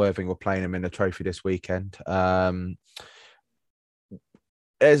because Worthing were playing him in the trophy this weekend.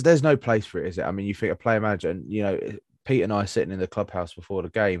 There's no place for it, is it? I mean, you think a player manager, and Pete and I sitting in the clubhouse before the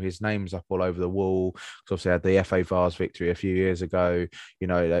game, his name's up all over the wall. Because obviously had the FA Vars victory a few years ago,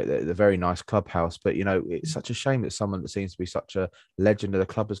 the very nice clubhouse. But, it's such a shame that someone that seems to be such a legend of the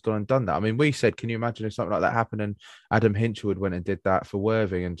club has gone and done that. I mean, we said, can you imagine if something like that happened and Adam Hinchwood went and did that for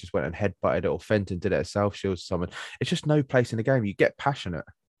Worthing and just went and headbutted it, or Fenton did it at South Shields to someone? It's just no place in the game. You get passionate,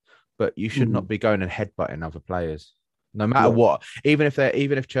 but you should not be going and headbutting other players. No matter what, even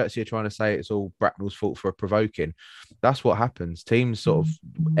if Chertsey are trying to say it's all Bracknell's fault for provoking, that's what happens. Teams sort of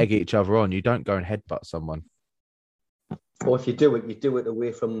egg each other on. You don't go and headbutt someone. Or if you do it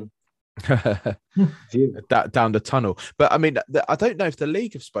away from view. Down the tunnel. But I mean, I don't know if the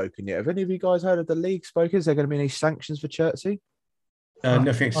league have spoken yet. Have any of you guys heard of the league spoken? Is there going to be any sanctions for Chertsey?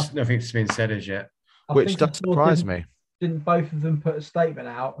 Nothing's been said as yet. Which does surprise me. Didn't both of them put a statement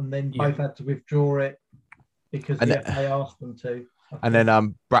out and then both had to withdraw it because the FA asked them to? And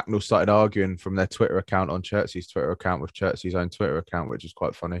then Bracknell started arguing from their Twitter account on Chertsey's Twitter account with Chertsey's own Twitter account, which is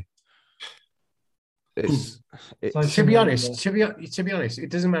quite funny. To be honest, it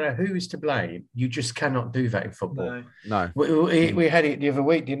doesn't matter who is to blame. You just cannot do that in football. No. We had it the other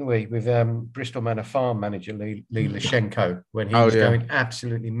week, didn't we, with Bristol Manor Farm manager Lee Lashenko when he was going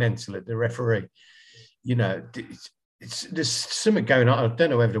absolutely mental at the referee. You know, there's something going on. I don't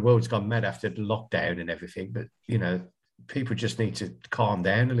know whether the world's gone mad after the lockdown and everything, but you know, people just need to calm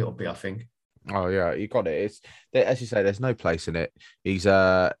down a little bit, I think. Oh yeah, you got it. It's as you say, there's no place in it.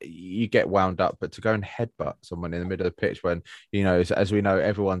 You get wound up, but to go and headbutt someone in the middle of the pitch when, you know, as we know,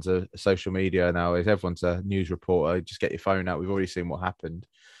 everyone's a social media now, everyone's a news reporter. Just get your phone out. We've already seen what happened.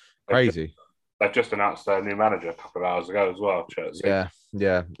 Crazy. They've just announced their new manager a couple of hours ago as well, Chertsey.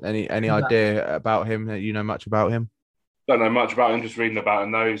 Yeah. Any idea about him? You know much about him? Don't know much about him. Just reading about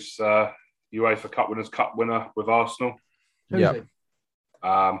him. Those UEFA Cup Winners' Cup winner with Arsenal. Yeah.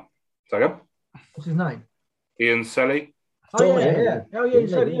 So what's his name? Ian Selly. Oh yeah. Oh yeah,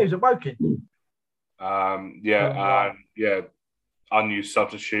 he was at Woking. Unused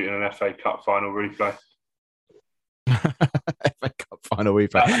substitute in an FA Cup final replay. FA Cup final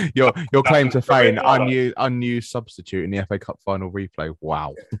replay. Your claim to fame, unused substitute in the FA Cup final replay.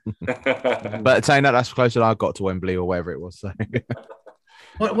 Wow. But saying that's closer than I got to Wembley or wherever it was. So.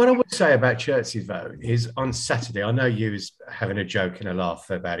 What I would say about Chertsey, though, is on Saturday, I know you was having a joke and a laugh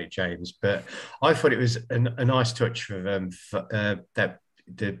about it, James, but I thought it was a nice touch for them that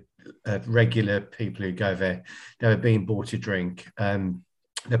the regular people who go there, they were being bought a drink.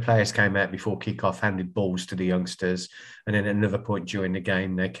 The players came out before kick-off, handed balls to the youngsters, and then at another point during the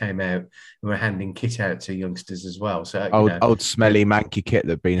game, they came out and were handing kit out to youngsters as well. So old smelly manky kit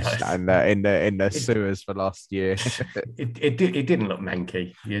that'd been in the sewers for last year. it didn't look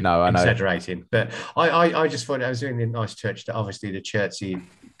manky. I know, exaggerating, but I just thought that was really a nice touch that obviously the Chertsey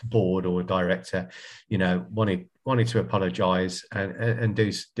board or director, you know, wanted to apologise and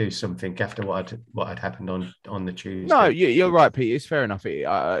do something after what had happened on the Tuesday. No, you're right, Pete. It's fair enough.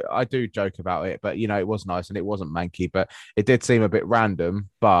 I do joke about it, but you know, it was nice and it wasn't manky, but it did seem a bit random.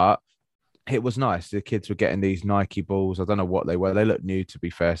 But it was nice. The kids were getting these Nike balls. I don't know what they were. They looked new, to be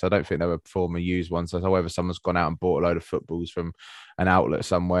fair. So I don't think they were former used ones. So however, someone's gone out and bought a load of footballs from an outlet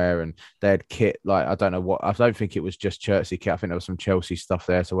somewhere, and they had kit. Like, I don't know what. I don't think it was just Chertsey kit. I think there was some Chelsea stuff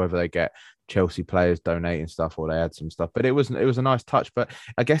there. So whether they get Chelsea players donating stuff or they had some stuff, but it was a nice touch. But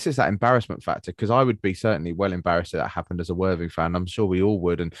I guess it's that embarrassment factor, because I would be certainly well embarrassed if that happened as a Worthing fan. I'm sure we all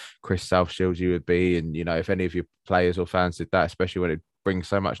would, and Chris Southshields, you would be, and you know, if any of your players or fans did that, especially when it brings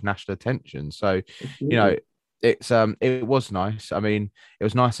so much national attention. So, you know, it was nice. I mean, it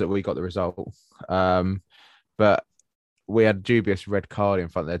was nice that we got the result, but we had a dubious red card in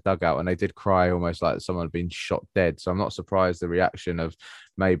front of their dugout, and they did cry almost like someone had been shot dead. So I'm not surprised the reaction of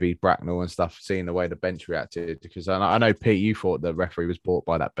maybe Bracknell and stuff, seeing the way the bench reacted, because I know, Pete, you thought the referee was bought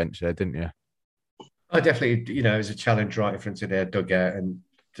by that bench there, didn't you? I definitely, you know, it was a challenge right in front of their dugout, and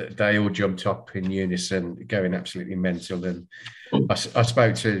they all jumped up in unison, going absolutely mental. And I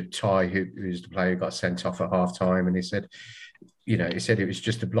spoke to Ty, who's the player who got sent off at half time, and he said it was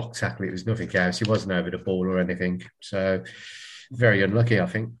just a block tackle. It was nothing else. He wasn't over the ball or anything. So very unlucky, I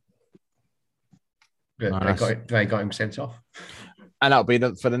think. But nice. They got him sent off. And that'll be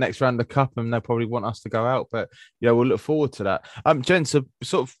for the next round of the cup, and they'll probably want us to go out. But yeah, we'll look forward to that. Gents,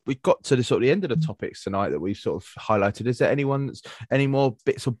 so we've got to the end of the topics tonight that we've sort of highlighted. Is there any more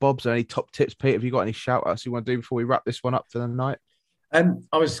bits or bobs or any top tips, Pete? Have you got any shout outs you want to do before we wrap this one up for the night? I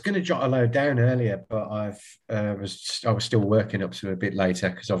was going to jot a load down earlier, but I was still working up to a bit later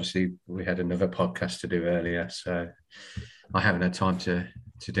because obviously we had another podcast to do earlier, so I haven't had time to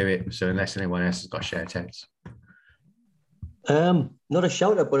do it. So unless anyone else has got shout outs. Not a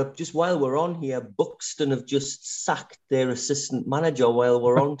shout out, but just while we're on here, Buxton have just sacked their assistant manager while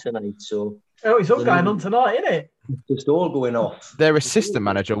we're on tonight. So it's all going on tonight, isn't it? Just all going off. Their assistant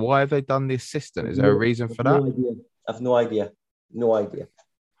manager. Why have they done the assistant? Is there a reason for that? No idea. I've no idea. No idea.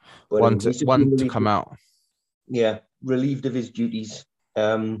 But one to come out. Yeah, relieved of his duties.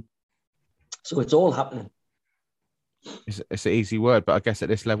 So it's all happening. It's an easy word, but I guess at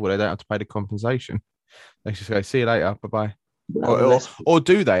this level they don't have to pay the compensation. They just go, see you later, bye-bye. Well, Or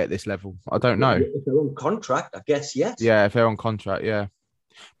do they at this level? I don't know. If they're on contract, I guess, yes. Yeah, if they're on contract, yeah.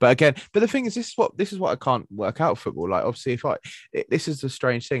 But the thing is, this is what I can't work out football. Like, obviously, this is a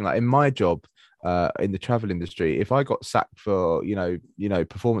strange thing. Like in my job, in the travel industry, if I got sacked for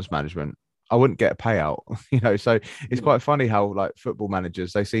performance management, I wouldn't get a payout. So it's quite funny how like football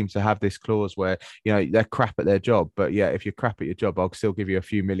managers, they seem to have this clause where they're crap at their job, but yeah, if you're crap at your job, I'll still give you a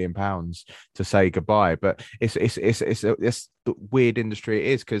few £1 million to say goodbye. But it's the weird industry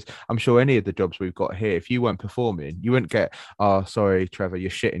it is, because I'm sure any of the jobs we've got here, if you weren't performing, you wouldn't get, oh, sorry, Trevor, you're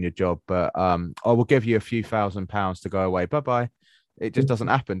shit in your job, but I will give you a few £1,000s to go away. Bye-bye. It just doesn't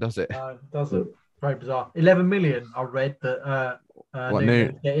happen, does it? No, it doesn't. Very bizarre. 11 million, I read that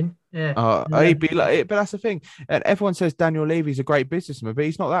getting. Yeah. He'd be like, but that's the thing. And everyone says Daniel Levy's a great businessman, but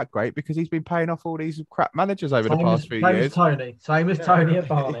he's not that great because he's been paying off all these crap managers over the past few years. Same as Tony at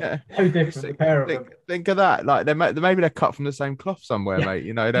Barnet. Yeah. Two different pair of them. Think of that. Like maybe they're cut from the same cloth somewhere,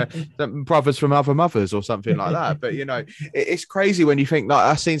 mate. They're brothers from other mothers or something like that. But it's crazy when you think. Like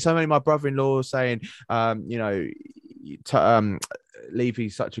I've seen so many of my brother-in-laws saying,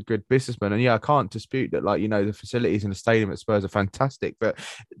 Levy's such a good businessman, and I can't dispute that. Like the facilities in the stadium at Spurs are fantastic, but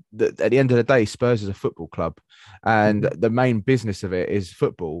at the end of the day, Spurs is a football club, and the main business of it is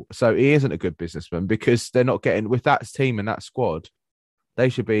football. So he isn't a good businessman because they're not getting with that team and that squad. They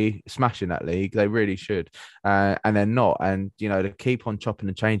should be smashing that league. They really should, and they're not. And to keep on chopping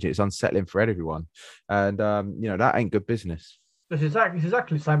and changing, it's unsettling for everyone. And that ain't good business. It's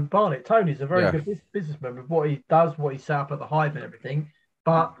exactly the same with Barnet. Tony's a very good businessman with what he does, what he set up at the Hive and everything.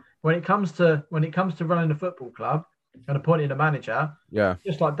 But when it comes to running a football club and appointing a manager,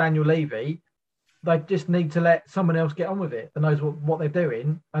 just like Daniel Levy, they just need to let someone else get on with it that knows what they're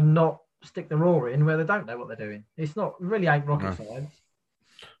doing and not stick the roar in where they don't know what they're doing. It really ain't rocket science.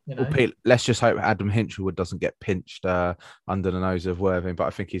 Well, Pete, let's just hope Adam Hinchelwood doesn't get pinched under the nose of Worthing, but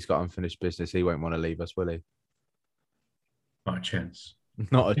I think he's got unfinished business. He won't want to leave us, will he? Not a chance.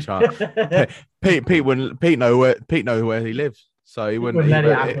 Not a chance. Pete wouldn't. Pete know where he lives, so he wouldn't.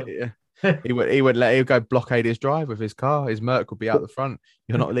 He would let him go blockade his drive with his car. His Merc would be out the front.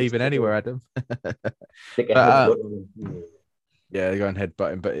 You're not leaving anywhere, Adam. Yeah, going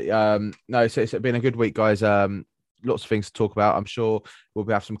headbutting. But no, it's been a good week, guys. Lots of things to talk about. I'm sure we'll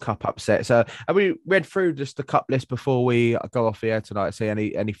have some cup upsets. Have we read through just the cup list before we go off the air tonight? See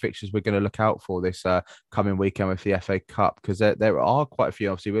any fixtures we're going to look out for this coming weekend with the FA Cup? Because there are quite a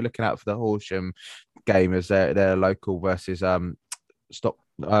few. Obviously, we're looking out for the Horsham game as their local versus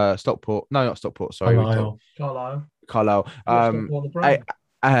Stockport. No, not Stockport. Sorry, Carlisle.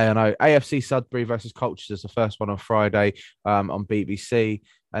 I know AFC Sudbury versus Colchester is the first one on Friday on BBC.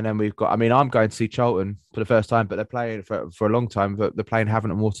 And then we've got, I'm going to see Charlton for the first time, but they're playing for a long time, but they're playing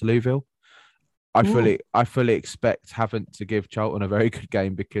Havant and Waterlooville. I fully expect Havant to give Charlton a very good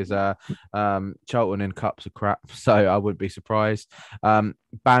game because Charlton in cups are crap, so I wouldn't be surprised.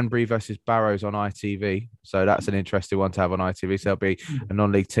 Banbury versus Barrows on ITV, so that's an interesting one to have on ITV. So there'll be a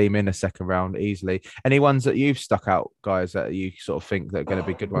non-league team in the second round easily. Any ones that you've stuck out, guys, that you sort of think that are going to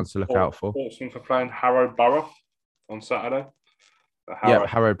be good ones to look out for? Portsmouth for playing Harrow Borough on Saturday.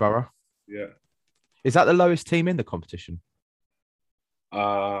 Harrow Borough. Yeah. Is that the lowest team in the competition?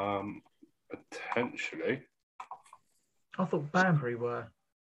 Potentially. I thought Banbury were.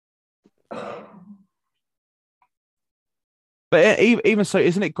 But even so,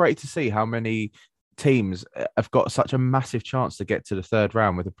 isn't it great to see how many teams have got such a massive chance to get to the third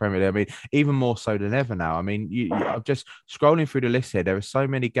round with the Premier League? Even more so than ever now. I'm just scrolling through the list here. There are so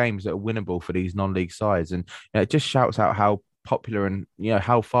many games that are winnable for these non-league sides, and it just shouts out how popular and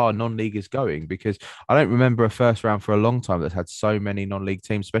how far non-league is going, because I don't remember a first round for a long time that's had so many non-league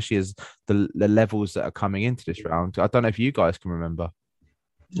teams, especially as the levels that are coming into this round. I don't know if you guys can remember.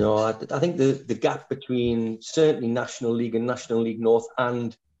 No, I think the gap between certainly National League and National League North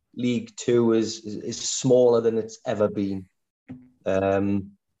and League Two is smaller than it's ever been.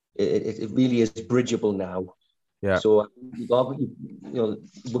 It really is bridgeable now. Yeah. So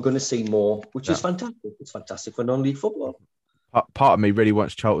we're going to see more, which is fantastic. It's fantastic for non-league football. Part of me really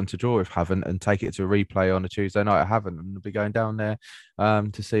wants Charlton to draw with Havant and take it to a replay on a Tuesday night at Havant, and I'll be going down there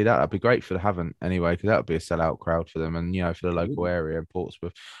to see that. That'd be great for the Havant anyway, because that would be a sellout crowd for them and for the local area in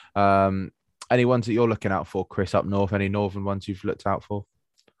Portsmouth. Any ones that you're looking out for, Chris, up north? Any northern ones you've looked out for?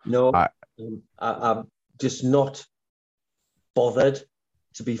 No, I'm just not bothered,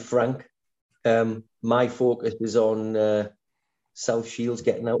 to be frank. My focus is on South Shields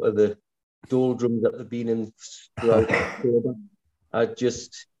getting out of the doldrums that they've been in throughout October.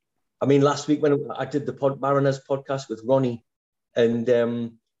 Last week when I did the Mariners podcast with Ronnie, and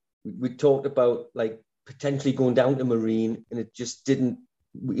We talked about like potentially going down to Marine, and it just didn't.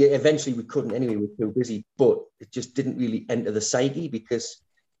 Eventually, we couldn't anyway. We were too busy, but it just didn't really enter the psyche because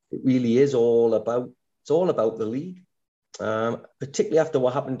it really is all about. It's all about the league, particularly after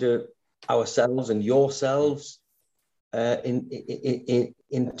what happened to ourselves and yourselves in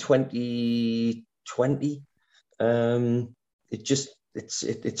 2020.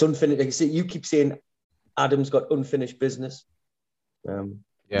 It's unfinished. Like you say, you keep saying Adam's got unfinished business.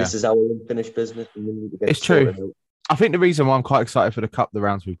 This is our unfinished business. It's true. I think the reason why I'm quite excited for the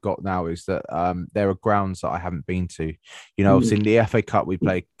rounds we've got now is that there are grounds that I haven't been to. You know, obviously in the FA Cup we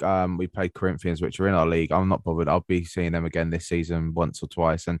played Corinthians, which are in our league. I'm not bothered. I'll be seeing them again this season once or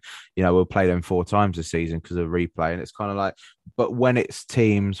twice, and you know we'll play them 4 times this season because of replay. And it's kind of like, but when it's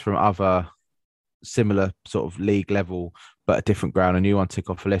teams from other similar sort of league level but a different ground, a new one tick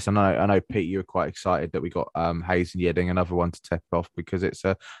off a list. I know Pete, you were quite excited that we got Hayes and Yeading, another one to tick off because it's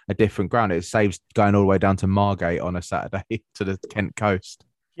a different ground. It saves going all the way down to Margate on a Saturday to the Kent coast.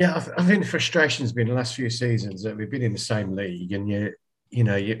 Yeah, I think the frustration's been the last few seasons that we've been in the same league, and you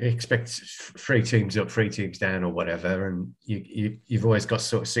expect 3 teams up, 3 teams down, or whatever, and you've always got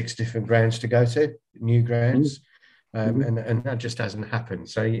sort of 6 different grounds to go to, new grounds. And that just hasn't happened.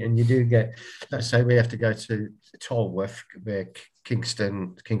 So, and you do get, let's say we have to go to Tolworth, where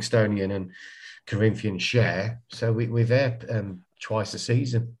Kingstonian and Corinthians share. So we're there twice a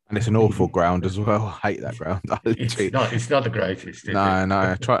season. And it's an awful ground as well. I hate that ground. It's not the greatest.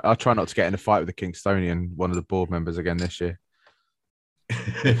 No. I'll try not to get in a fight with the Kingstonian, one of the board members again this year.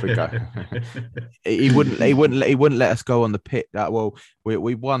 If we go, he wouldn't let us go on the pit.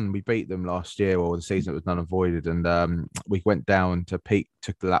 We won, we beat them last year, or the season was none avoided, and we went down to Pete,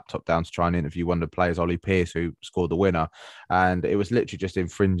 took the laptop down to try and interview one of the players, Ollie Pearce, who scored the winner, and it was literally just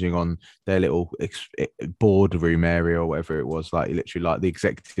infringing on their little boardroom area or whatever it was, like literally like the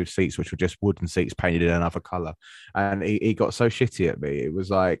executive seats, which were just wooden seats painted in another colour. And he got so shitty at me. It was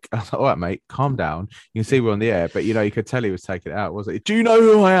like, I was like, all right, mate, calm down. You can see we're on the air, but you know, you could tell he was taking it out, wasn't it? Do you know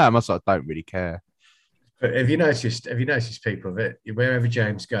who I am? I was like, I don't really care. But have you noticed people that wherever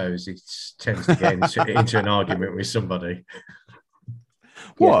James goes, he tends to get into an argument with somebody?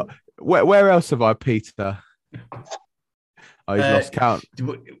 What? Yeah. Where else have I, Peter? Oh, he's lost count.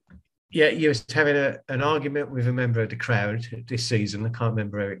 Yeah, you was having an argument with a member of the crowd this season. I can't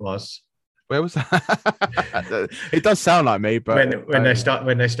remember who it was. Where was that? It does sound like me, but when they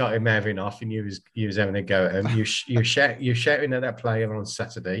started mouthing off, and you was having a go at him, you shouting at that player on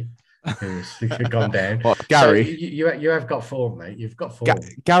Saturday who's gone down. What, Gary? So you have got form, mate. You've got form.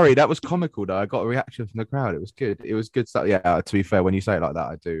 Gary, that was comical though. I got a reaction from the crowd. It was good. It was good stuff. Yeah. To be fair, when you say it like that,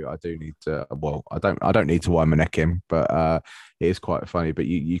 I do need to. Well, I don't need to wind my neck in, but it is quite funny. But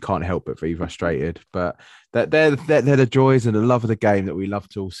you can't help but be frustrated. But they're the joys and the love of the game that we love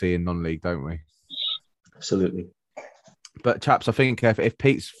to all see in non-league, don't we? Absolutely. But chaps, I think if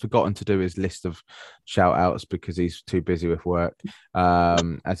Pete's forgotten to do his list of shout outs because he's too busy with work,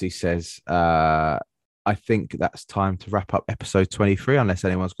 as he says, I think that's time to wrap up episode 23, unless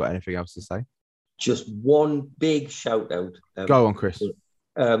anyone's got anything else to say. Just one big shout out. Go on, Chris.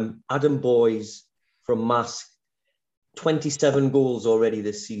 Adam Boys from Mask, 27 goals already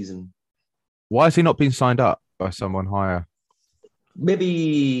this season. Why has he not been signed up by someone higher?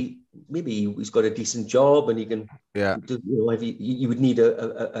 Maybe he's got a decent job and he can. Yeah. You would need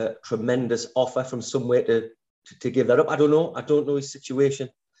a tremendous offer from somewhere to give that up. I don't know his situation,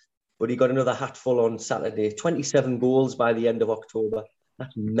 but he got another hatful on Saturday. 27 goals by the end of October.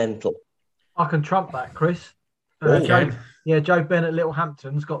 That's mental. I can trump that, Chris. Joe Bennett,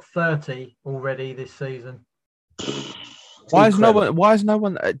 Littlehampton's got 30 already this season. Why is no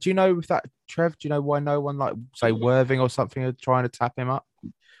one? Do you know if that, Trev? Do you know why no one, like say Worthing or something, are trying to tap him up?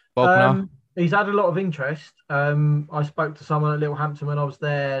 Bogner? He's had a lot of interest. I spoke to someone at Littlehampton when I was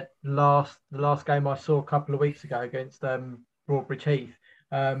there the last game I saw a couple of weeks ago against Broadbridge Heath.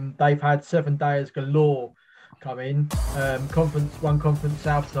 They've had 7 days galore come in. Conference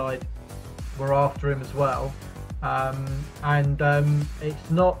Southside were after him as well.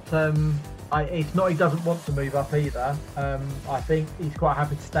 It's not he doesn't want to move up either. I think he's quite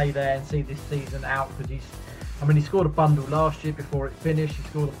happy to stay there and see this season out because he scored a bundle last year before it finished. He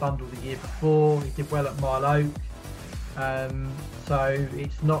scored a bundle the year before. He did well at Mile Oak. So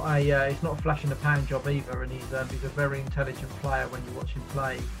it's not a flash in the pan job either. And he's a very intelligent player when you watch him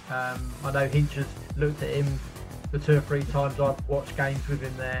play. I know Hinch has looked at him the 2 or 3 times I've watched games with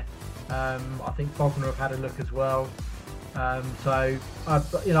him there. I think Bogner have had a look as well. At the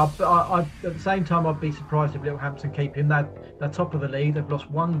same time, I'd be surprised if Littlehampton keep him. They're top of the league. They've lost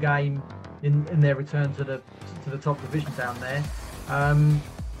 1 game in their return to the top division down there.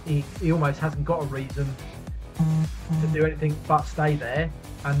 he almost hasn't got a reason to do anything but stay there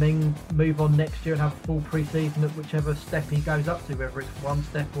and then move on next year and have a full pre-season at whichever step he goes up to, whether it's one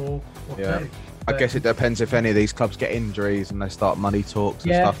step or two. I guess it depends if any of these clubs get injuries and they start money talks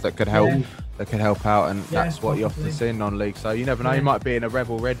and stuff that could help. That could help out, and that's what you often see in non-league. So you never know. You might be in a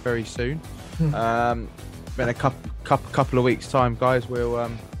Rebel Red very soon. In a couple of weeks' time, guys,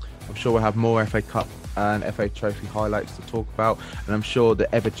 I'm sure we'll have more FA Cup and FA Trophy highlights to talk about, and I'm sure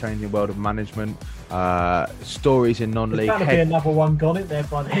the ever-changing world of management, stories in non-league. There's be another one gone in there,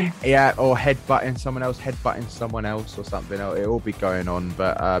 buddy. Yeah, or headbutting someone else, or something. It'll all be going on.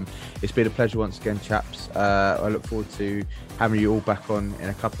 But it's been a pleasure once again, chaps. I look forward to having you all back on in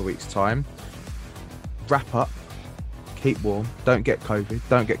a couple of weeks' time. Wrap up, keep warm, don't get COVID,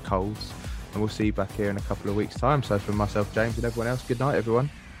 don't get colds, and we'll see you back here in a couple of weeks' time. So from myself, James, and everyone else, good night, everyone.